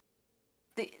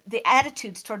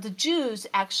attitudes toward the Jews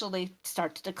actually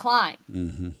start to decline.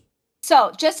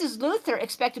 So just as Luther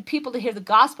expected people to hear the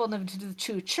gospel and to the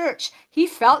true church, he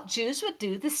felt Jews would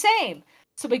do the same.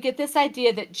 So we get this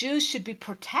idea that Jews should be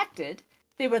protected.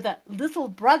 They were the little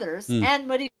brothers and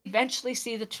would eventually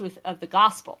see the truth of the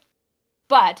gospel.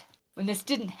 But when this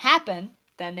didn't happen,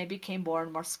 then they became more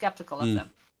and more skeptical of them.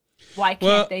 Why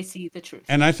can't they see the truth?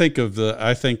 And I think of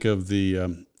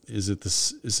the is it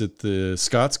the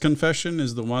Scots Confession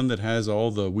is the one that has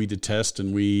all the we detest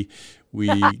and we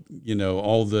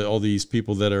all these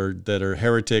people that are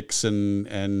heretics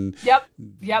and yep.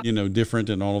 Different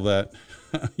and all of that.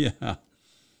 Yeah.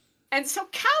 And so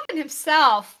Calvin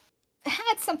himself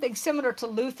had something similar to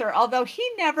Luther, although he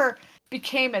never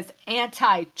became as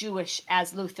anti-Jewish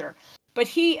as Luther. But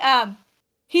he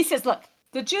says, look,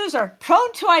 the Jews are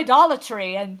prone to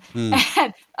idolatry and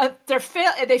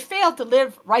they failed to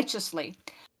live righteously.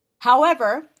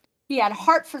 However, he had a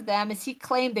heart for them, as he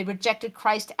claimed they rejected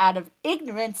Christ out of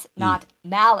ignorance, not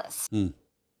malice.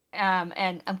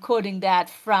 And I'm quoting that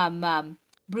from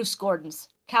Bruce Gordon's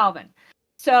Calvin.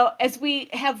 So as we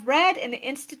have read in the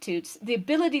Institutes, the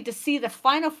ability to see the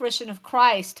final fruition of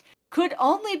Christ could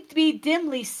only be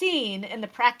dimly seen in the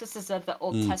practices of the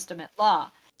Old Testament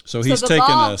law. So he's taken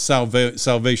a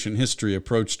salvation history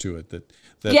approach to it, that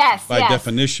by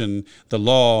definition, the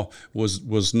law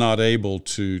was not able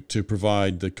to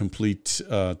provide the complete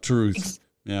truth.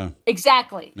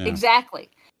 Exactly.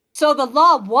 So the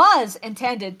law was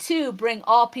intended to bring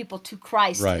all people to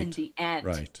Christ in the end.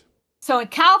 Right. So in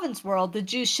Calvin's world, the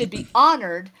Jews should be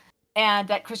honored, and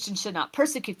that Christians should not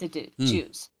persecute the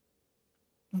Jews.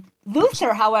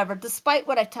 Luther, however, despite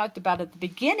what I talked about at the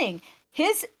beginning,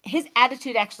 his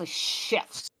attitude actually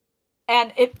shifts.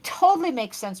 And it totally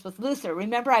makes sense with Luther.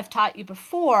 Remember, I've taught you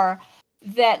before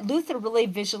that Luther really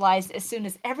visualized as soon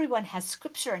as everyone has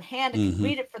scripture in hand and can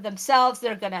read it for themselves,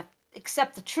 they're going to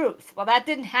accept the truth. Well, that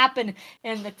didn't happen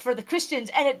for the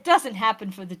Christians, and it doesn't happen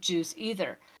for the Jews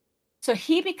either. So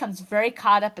he becomes very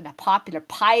caught up in the popular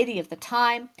piety of the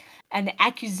time and the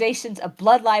accusations of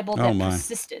blood libel that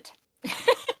persisted.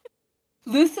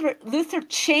 Luther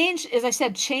changed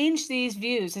these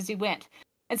views as he went.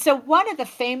 And so one of the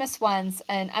famous ones,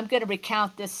 and I'm going to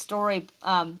recount this story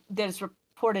that is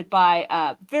reported by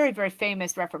a very, very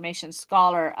famous Reformation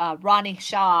scholar, Ronnie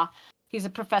Shaw. He's a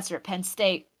professor at Penn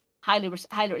State, highly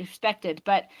respected.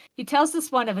 But he tells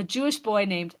this one of a Jewish boy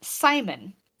named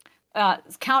Simon,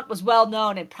 count was well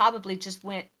known and probably just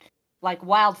went like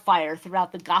wildfire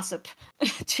throughout the gossip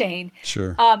chain.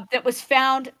 Sure. That was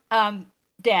found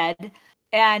dead.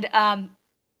 And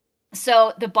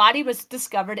so the body was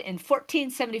discovered in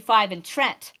 1475 in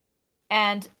Trent.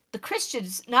 And the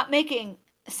Christians, not making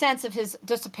sense of his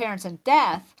disappearance and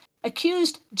death,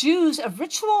 accused Jews of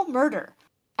ritual murder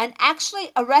and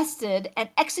actually arrested and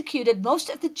executed most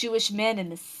of the Jewish men in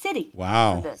the city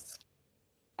Wow. for this.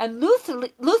 And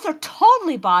Luther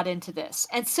totally bought into this,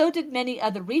 and so did many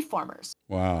other reformers.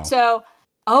 Wow. So,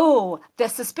 the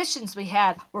suspicions we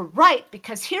had were right,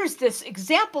 because here's this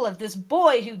example of this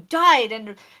boy who died,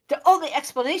 and the only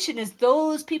explanation is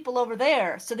those people over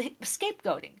there. So the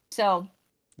scapegoating. So,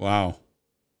 wow.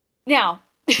 Now,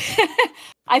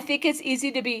 I think it's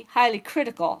easy to be highly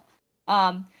critical.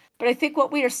 But I think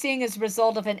what we are seeing is a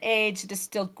result of an age that is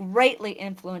still greatly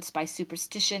influenced by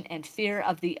superstition and fear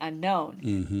of the unknown.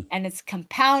 Mm-hmm. And it's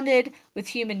compounded with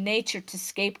human nature to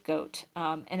scapegoat.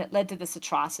 And it led to this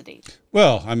atrocity.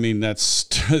 Well, I mean, that's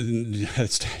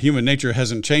human nature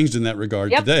hasn't changed in that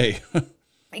regard today.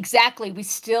 Exactly. We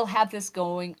still have this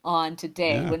going on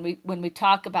today. Yeah. When we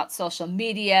talk about social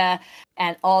media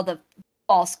and all the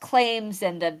false claims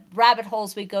and the rabbit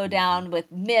holes we go down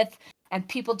with myth, and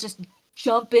people just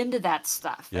jump into that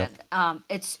stuff. Yep. And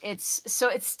it's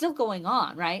still going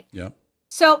on, right? Yeah.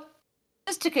 So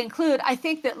just to conclude, I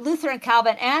think that Luther and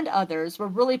Calvin and others were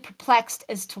really perplexed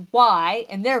as to why,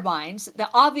 in their minds, the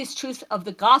obvious truth of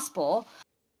the gospel,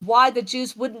 why the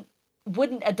Jews wouldn't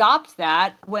adopt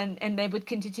that and they would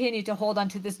continue to hold on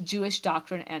to this Jewish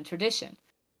doctrine and tradition.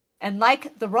 And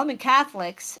like the Roman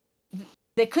Catholics,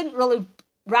 they couldn't really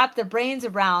wrap their brains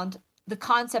around the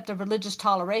concept of religious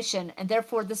toleration, and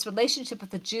therefore this relationship with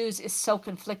the Jews is so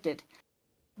conflicted.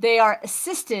 They are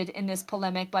assisted in this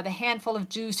polemic by the handful of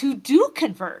Jews who do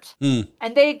convert, and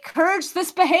they encourage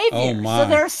this behavior. Oh my! So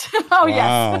there's wow.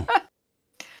 Yes.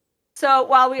 So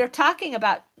while we are talking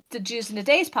about the Jews in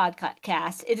today's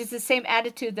podcast, it is the same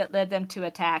attitude that led them to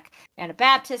attack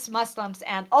Anabaptists, Muslims,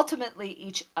 and ultimately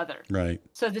each other. Right.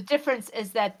 So the difference is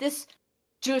that this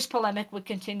Jewish polemic would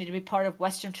continue to be part of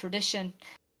Western tradition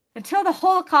until the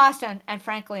Holocaust and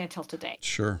frankly, until today.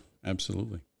 Sure.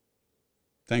 Absolutely.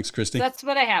 Thanks, Christy. So that's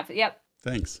what I have. Yep.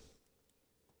 Thanks.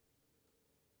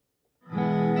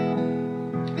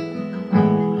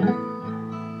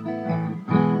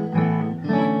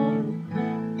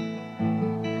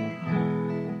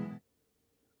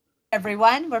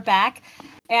 Everyone, we're back.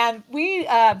 And we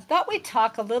thought we'd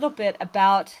talk a little bit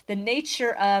about the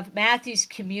nature of Matthew's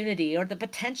community, or the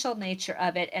potential nature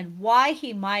of it, and why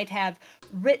he might have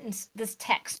written this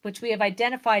text, which we have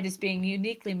identified as being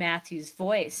uniquely Matthew's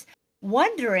voice,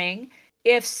 wondering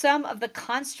if some of the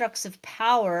constructs of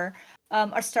power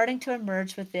are starting to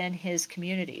emerge within his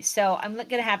community. So I'm going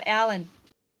to have Alan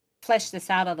flesh this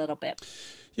out a little bit.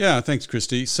 Yeah, thanks,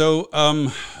 Christy. So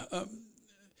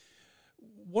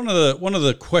one of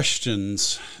the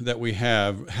questions that we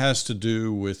have has to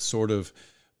do with sort of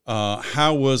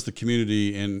how was the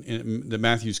community in the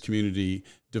Matthew's community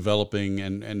developing,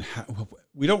 and how,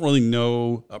 we don't really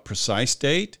know a precise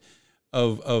date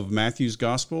of Matthew's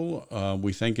gospel.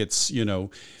 We think it's 80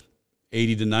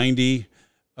 to 90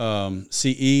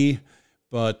 CE,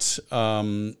 but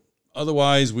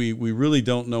otherwise we really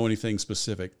don't know anything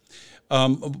specific.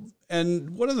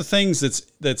 And one of the things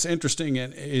that's interesting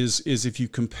is if you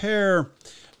compare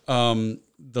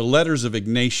the letters of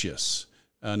Ignatius.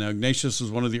 Now, Ignatius was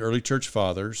one of the early church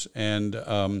fathers, and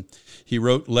he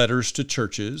wrote letters to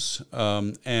churches.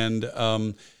 In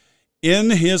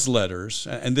his letters,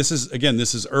 and this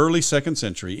is early 2nd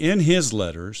century, in his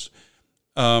letters,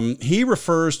 he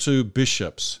refers to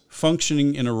bishops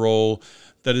functioning in a role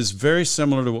that is very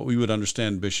similar to what we would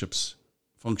understand bishops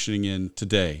functioning in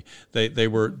today. They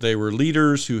were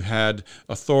leaders who had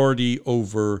authority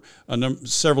over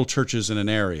several churches in an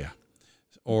area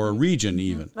or a region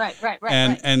even. Right.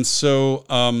 And so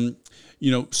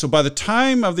so by the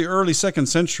time of the early 2nd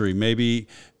century, maybe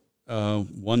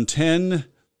 110,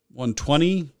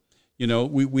 120,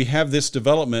 we have this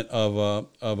development of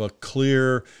a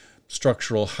clear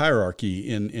structural hierarchy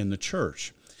in the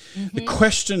church. Mm-hmm. The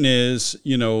question is,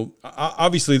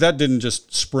 obviously that didn't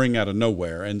just spring out of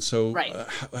nowhere. And so, right.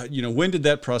 When did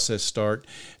that process start?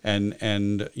 And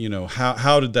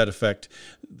how did that affect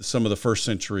some of the 1st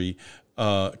century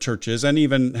churches? And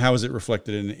even how is it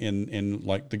reflected in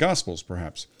like the Gospels,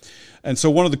 perhaps? And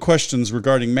so one of the questions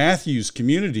regarding Matthew's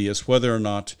community is whether or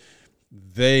not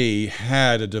they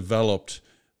had a developed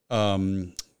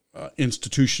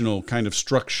institutional kind of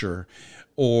structure,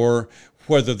 or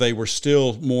whether they were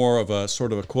still more of a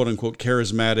sort of a quote-unquote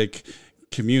charismatic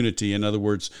community. In other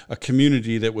words, a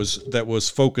community that was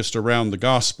focused around the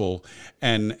gospel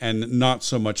and not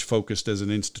so much focused as an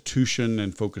institution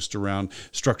and focused around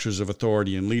structures of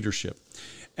authority and leadership.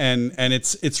 And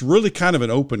it's really kind of an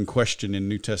open question in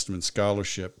New Testament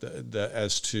scholarship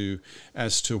as to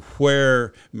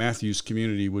where Matthew's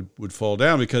community would fall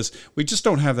down, because we just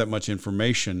don't have that much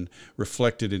information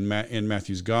reflected in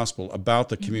Matthew's gospel about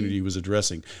the community he was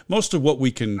addressing. Most of what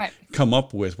we can come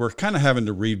up with, we're kind of having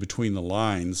to read between the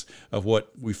lines of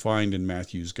what we find in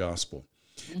Matthew's gospel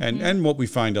and what we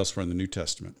find elsewhere in the New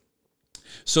Testament.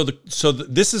 So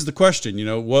this is the question,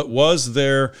 what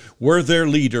were there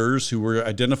leaders who were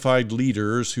identified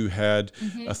leaders who had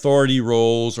authoritative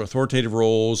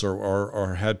roles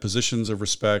or had positions of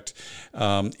respect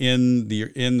in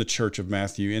the church of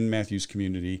Matthew, in Matthew's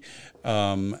community,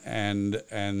 and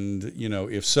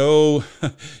if so,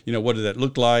 what did that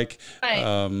look like?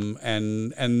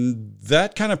 And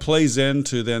that kind of plays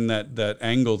into then that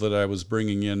angle that I was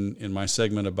bringing in my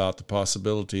segment about the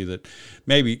possibility that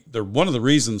maybe one of the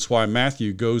reasons why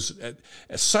Matthew goes at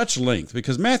such length,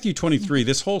 because Matthew 23,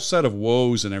 this whole set of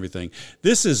woes and everything,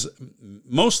 this is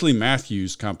mostly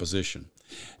Matthew's composition.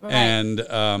 Right. And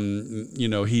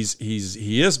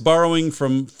he is borrowing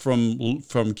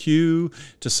from Q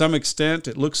to some extent,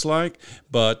 it looks like,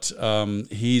 but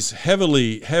he's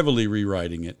heavily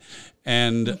rewriting it.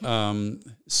 And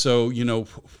so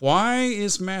why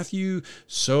is Matthew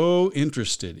so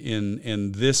interested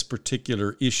in this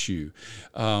particular issue?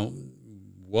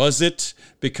 Was it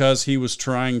because he was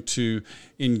trying to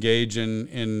engage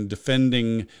in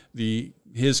defending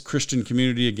his Christian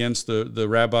community against the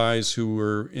rabbis who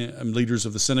were leaders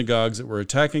of the synagogues that were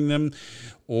attacking them?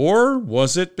 Or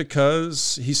was it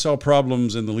because he saw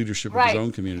problems in the leadership of his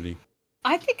own community?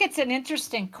 I think it's an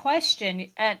interesting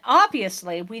question. And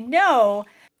obviously, we know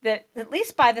that at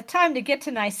least by the time to get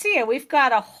to Nicaea, we've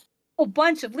got a whole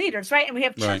bunch of leaders, right? And we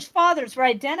have church fathers we're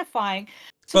identifying.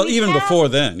 So even before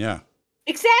then, yeah.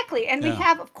 Exactly. And we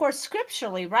have, of course,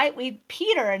 scripturally, right?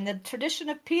 Peter and the tradition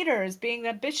of Peter as being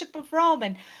the Bishop of Rome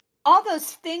and all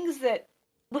those things that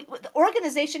the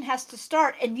organization has to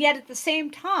start. And yet at the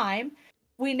same time,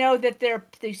 we know that there are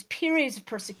these periods of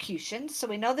persecution. So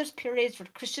we know there's periods where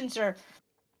Christians are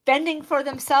fending for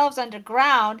themselves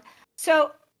underground.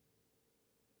 So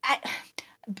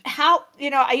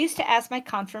I used to ask my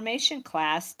confirmation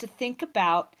class to think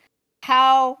about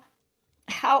how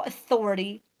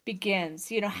authority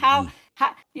begins. How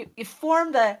you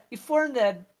form the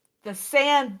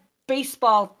sand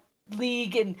baseball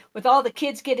league and with all the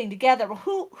kids getting together.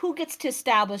 Well, who gets to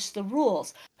establish the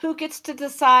rules? Who gets to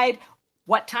decide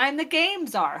what time the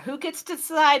games are? Who gets to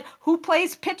decide who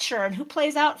plays pitcher and who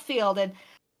plays outfield? And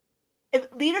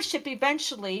leadership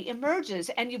eventually emerges,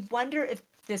 and you wonder if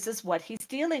this is what he's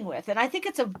dealing with. And I think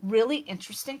it's a really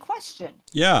interesting question.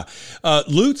 Yeah.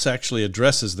 Lutz actually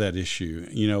addresses that issue.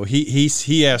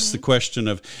 He asks the question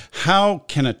of how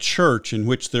can a church in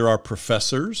which there are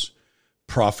professors,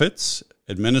 prophets,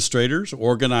 administrators,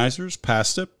 organizers,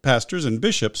 pastors, and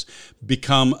bishops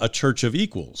become a church of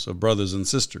equals, of brothers and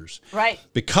sisters? Right.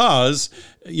 Because,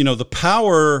 the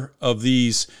power of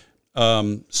these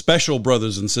special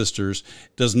brothers and sisters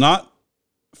does not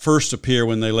first appear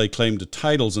when they lay claim to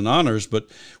titles and honors, but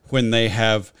when they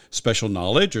have special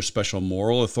knowledge or special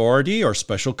moral authority or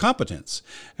special competence.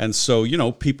 And so,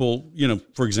 people,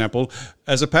 for example,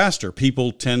 as a pastor,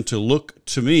 people tend to look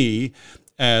to me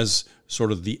as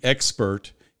sort of the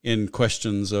expert in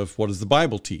questions of what does the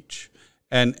Bible teach?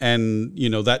 And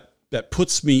that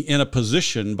puts me in a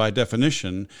position by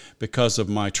definition because of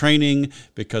my training,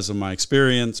 because of my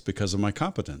experience, because of my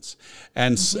competence.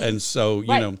 And so,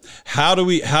 how do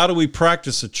we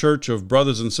practice a church of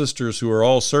brothers and sisters who are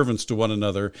all servants to one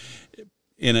another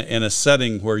in a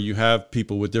setting where you have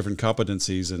people with different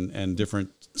competencies and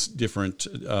different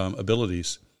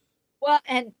abilities? Well,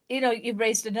 and, you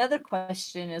raised another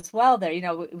question as well there.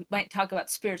 We might talk about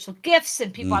spiritual gifts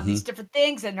and people have these different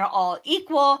things and they're all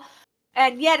equal.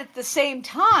 And yet at the same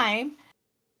time,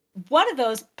 one of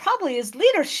those probably is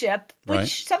leadership,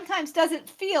 which sometimes doesn't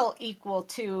feel equal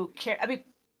to care. I mean,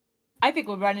 I think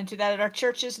we run into that at our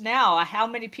churches now. How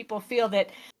many people feel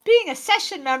that being a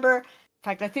session member, in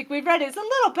fact, I think we've read it's a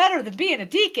little better than being a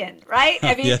deacon, right?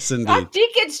 I mean, yes, indeed. Aren't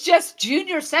deacons just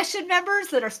junior session members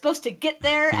that are supposed to get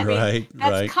there? I mean,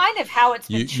 that's kind of how it's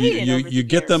been treated over the You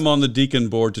get years. them on the deacon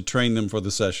board to train them for the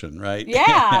session, right?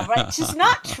 Yeah, right. Which is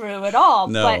not true at all.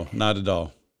 No, but not at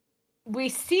all. we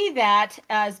see that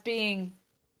as being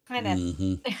kind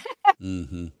of,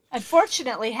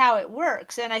 unfortunately, how it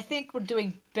works. And I think we're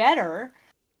doing better.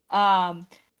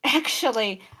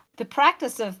 Actually, the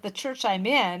practice of the church I'm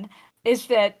in is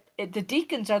that the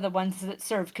deacons are the ones that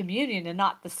serve communion and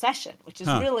not the session, which is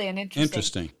really an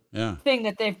interesting thing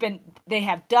that they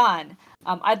have done.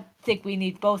 I think we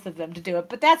need both of them to do it,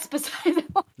 but that's beside the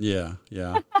point. Yeah.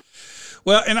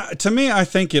 Well, and to me, I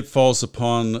think it falls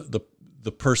upon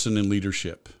the person in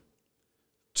leadership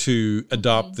to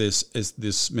adopt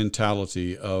this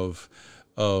mentality of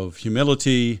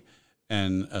humility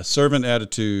and a servant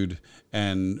attitude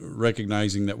and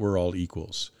recognizing that we're all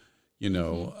equals.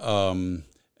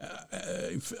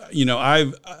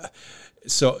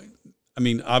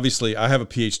 Obviously I have a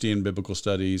PhD in biblical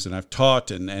studies, and I've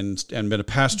taught and been a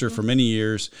pastor for many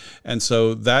years. And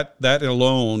so that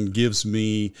alone gives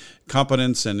me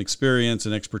competence and experience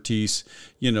and expertise,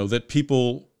 that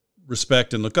people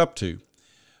respect and look up to.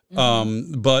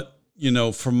 But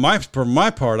for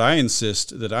my part, I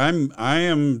insist that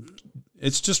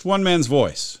it's just one man's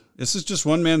voice. This is just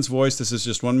one man's voice. This is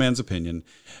just one man's opinion.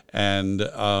 And,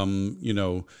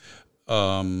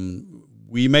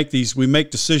 we make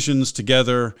decisions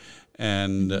together,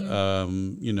 and,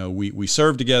 we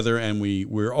serve together, and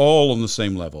we're all on the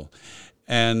same level.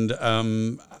 And,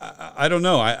 I don't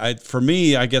know. For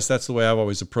me, I guess that's the way I've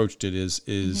always approached it is,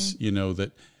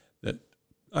 that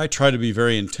I try to be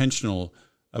very intentional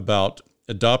about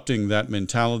adopting that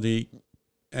mentality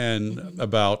and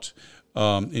about,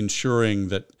 ensuring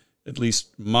that at least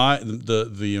the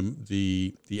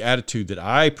attitude that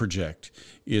I project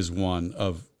is one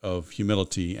of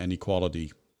humility and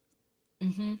equality,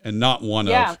 and not one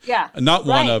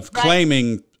of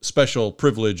claiming special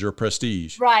privilege or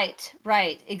prestige. Right,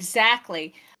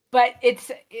 exactly. But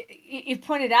you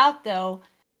pointed out, though,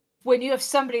 when you have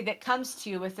somebody that comes to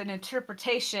you with an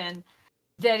interpretation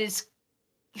that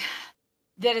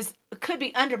could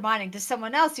be undermining to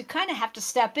someone else, you kind of have to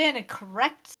step in and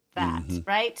correct that,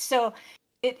 right? So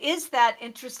it is that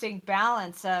interesting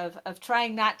balance of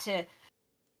trying not to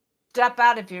step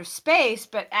out of your space,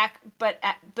 but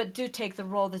do take the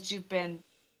role that you've been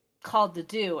called to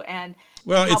do. And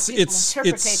how people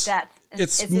interpret that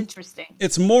is interesting.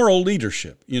 It's moral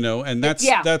leadership, and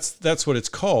that's what it's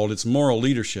called. It's moral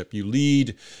leadership. You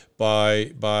lead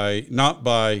by not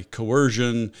by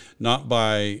coercion, not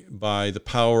by the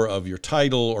power of your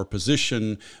title or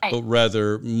position, but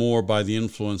rather more by the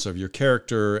influence of your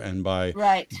character and by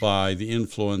the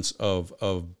influence of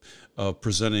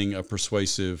presenting a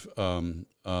persuasive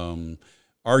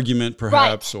argument,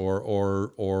 perhaps,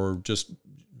 or just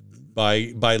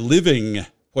by living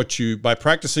by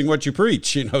practicing what you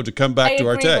preach, to come back to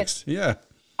our text.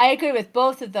 I agree with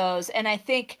both of those. And I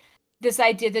think this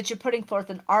idea that you're putting forth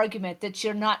an argument, that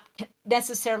you're not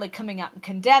necessarily coming out and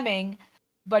condemning,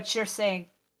 but you're saying,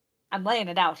 I'm laying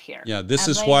it out here. Yeah, this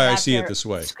is why I see it this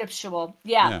way. Scriptural.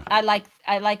 Yeah. I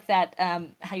like that,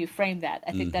 how you frame that.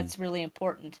 I think that's really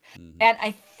important. And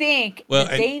I think the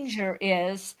danger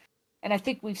is, and I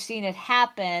think we've seen it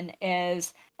happen,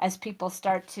 is as people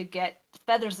start to get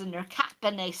feathers in their cap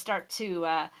and they start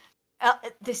to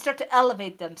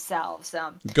elevate themselves.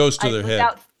 It goes to their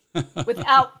head.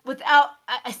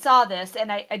 I saw this,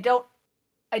 and I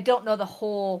don't know the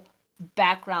whole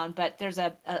background, but there's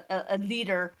a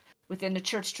leader within the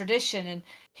church tradition, and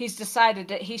he's decided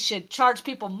that he should charge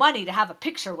people money to have a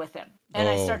picture with him. And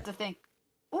I start to think,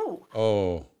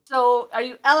 so are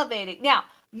you elevating? Now,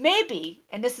 maybe,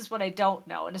 and this is what I don't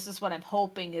know, and this is what I'm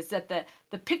hoping, is that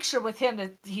the picture with him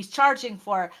that he's charging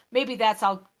for, maybe that's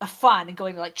all fun and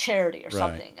going to like charity or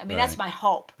something. I mean, that's my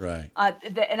hope. Right.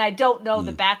 And I don't know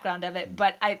the background of it,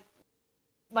 but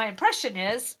my impression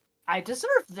is I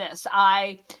deserve this.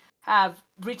 I have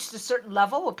reached a certain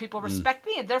level where people respect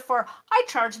me, and therefore I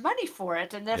charge money for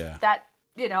it. And that,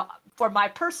 for my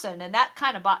person, and that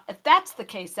kind of, if that's the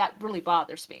case, that really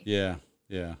bothers me. Yeah.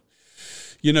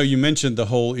 You mentioned the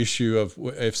whole issue of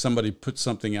if somebody puts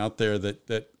something out there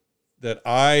that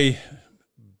I,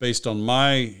 based on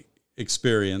my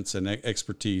experience and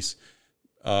expertise,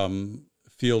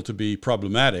 feel to be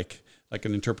problematic, like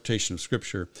an interpretation of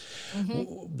Scripture.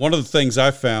 One of the things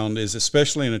I found is,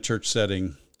 especially in a church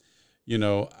setting,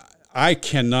 I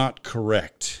cannot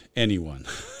correct anyone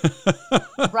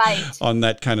on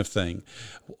that kind of thing.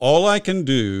 All I can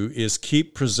do is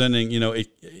keep presenting,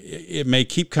 it may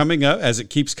keep coming up. As it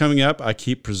keeps coming up, I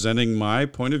keep presenting my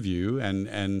point of view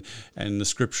and the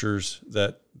scriptures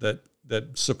that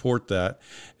support that,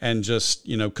 and just,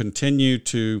 continue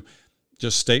to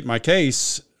just state my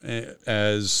case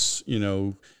as,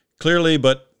 clearly,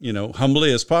 but,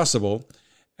 humbly as possible,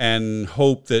 and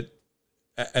hope that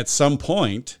at some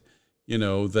point,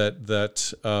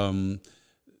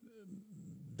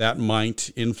 that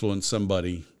might influence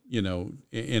somebody,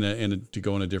 to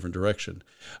go in a different direction.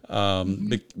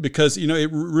 Because, it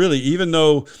really, even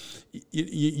though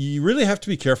you really have to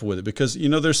be careful with it, because,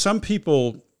 there's some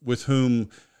people with whom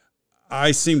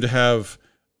I seem to have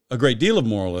a great deal of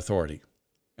moral authority,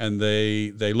 and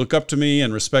they look up to me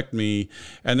and respect me.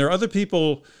 And there are other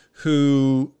people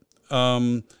who,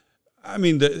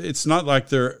 it's not like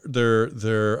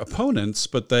they're opponents,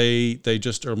 but they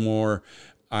just are more,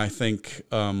 I think,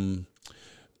 well,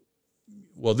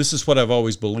 this is what I've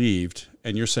always believed,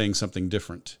 and you're saying something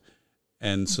different.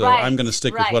 And so I'm going to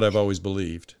stick with what I've always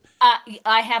believed.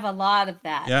 I have a lot of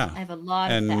that. Yeah. I have a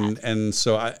lot of that. And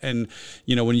so when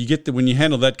you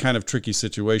handle that kind of tricky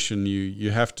situation,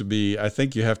 you have to be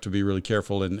really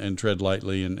careful and tread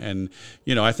lightly. And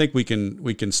I think we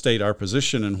can state our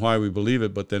position and why we believe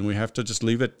it, but then we have to just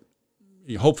leave it.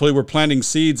 Hopefully we're planting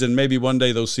seeds, and maybe one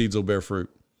day those seeds will bear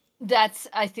fruit.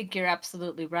 I think you're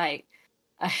absolutely right.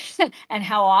 And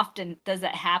how often does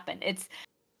that happen?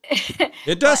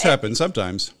 It does happen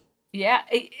sometimes. Yeah,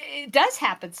 it does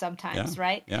happen sometimes,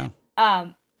 right? Yeah.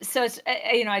 So it's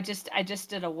I just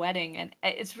did a wedding, and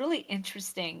it's really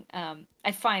interesting.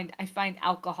 I find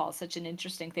alcohol such an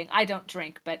interesting thing. I don't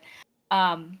drink, but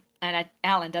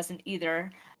Alan doesn't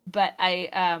either. But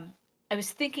I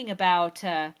was thinking about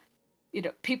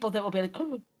people that will be like,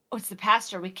 oh, it's the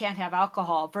pastor, we can't have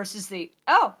alcohol, versus we're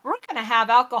going to have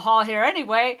alcohol here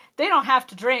anyway, they don't have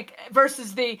to drink,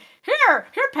 versus here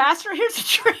pastor, here's a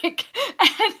drink.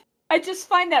 And I just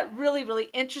find that really, really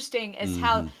interesting as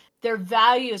how their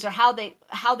values, or how they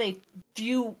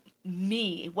view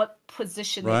me, what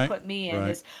position they put me in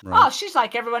is, oh, she's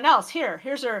like everyone else,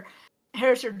 here's her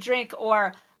drink,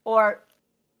 or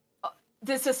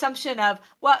this assumption of,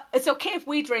 well, it's okay if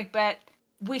we drink, but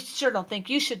we sure don't think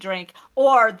you should drink,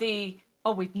 or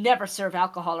we'd never serve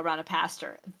alcohol around a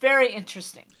pastor. Very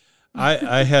interesting.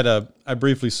 I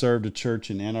briefly served a church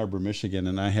in Ann Arbor, Michigan,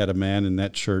 and I had a man in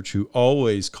that church who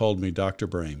always called me Dr.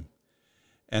 Brame.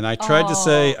 And I tried to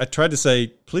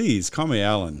say, please call me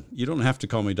Alan. You don't have to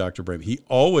call me Dr. Brame. He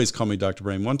always called me Dr.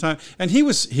 Brame one time, and he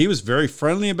was very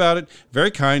friendly about it, very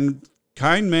kind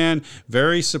man,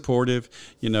 very supportive,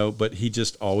 but he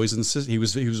just always insisted. He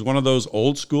was one of those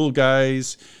old school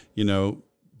guys,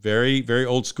 very, very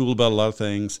old school about a lot of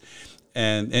things.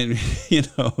 And he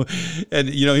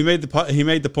made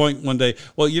the point one day,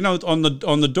 well, on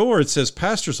the door it says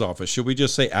pastor's office. Should we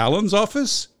just say Alan's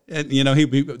office? And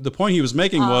the point he was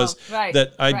making was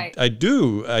that I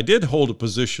did hold a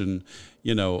position,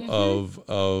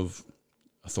 of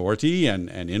authority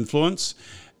and influence.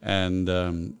 And,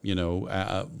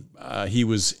 I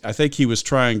think he was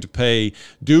trying to pay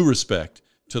due respect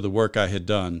to the work I had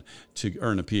done to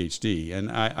earn a PhD.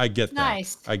 And I get that.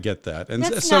 Nice. I get that. And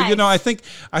That's so, nice.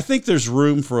 I think there's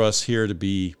room for us here to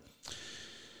be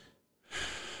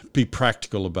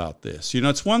practical about this.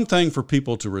 It's one thing for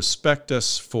people to respect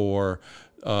us for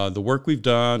the work we've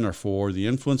done, or for the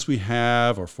influence we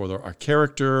have, or for our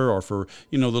character, or for,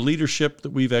 the leadership that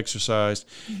we've exercised.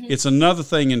 It's another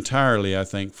thing entirely, I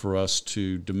think, for us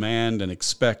to demand and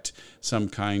expect some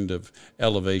kind of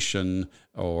elevation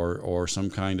or some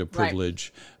kind of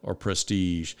privilege or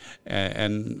prestige.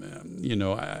 And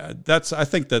I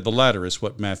think that the latter is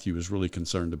what Matthew is really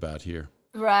concerned about here.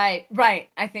 Right.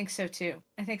 I think so too.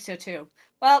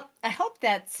 Well, I hope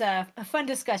that's a fun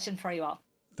discussion for you all.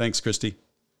 Thanks, Christy.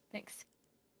 Thanks.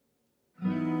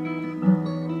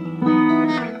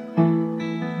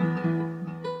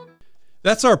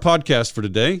 That's our podcast for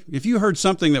today. If you heard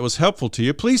something that was helpful to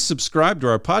you, please subscribe to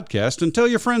our podcast and tell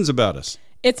your friends about us.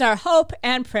 It's our hope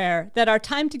and prayer that our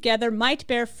time together might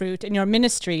bear fruit in your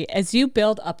ministry as you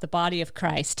build up the body of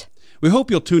Christ. We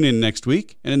hope you'll tune in next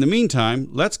week. And in the meantime,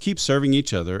 let's keep serving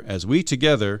each other as we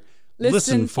together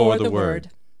listen for the word.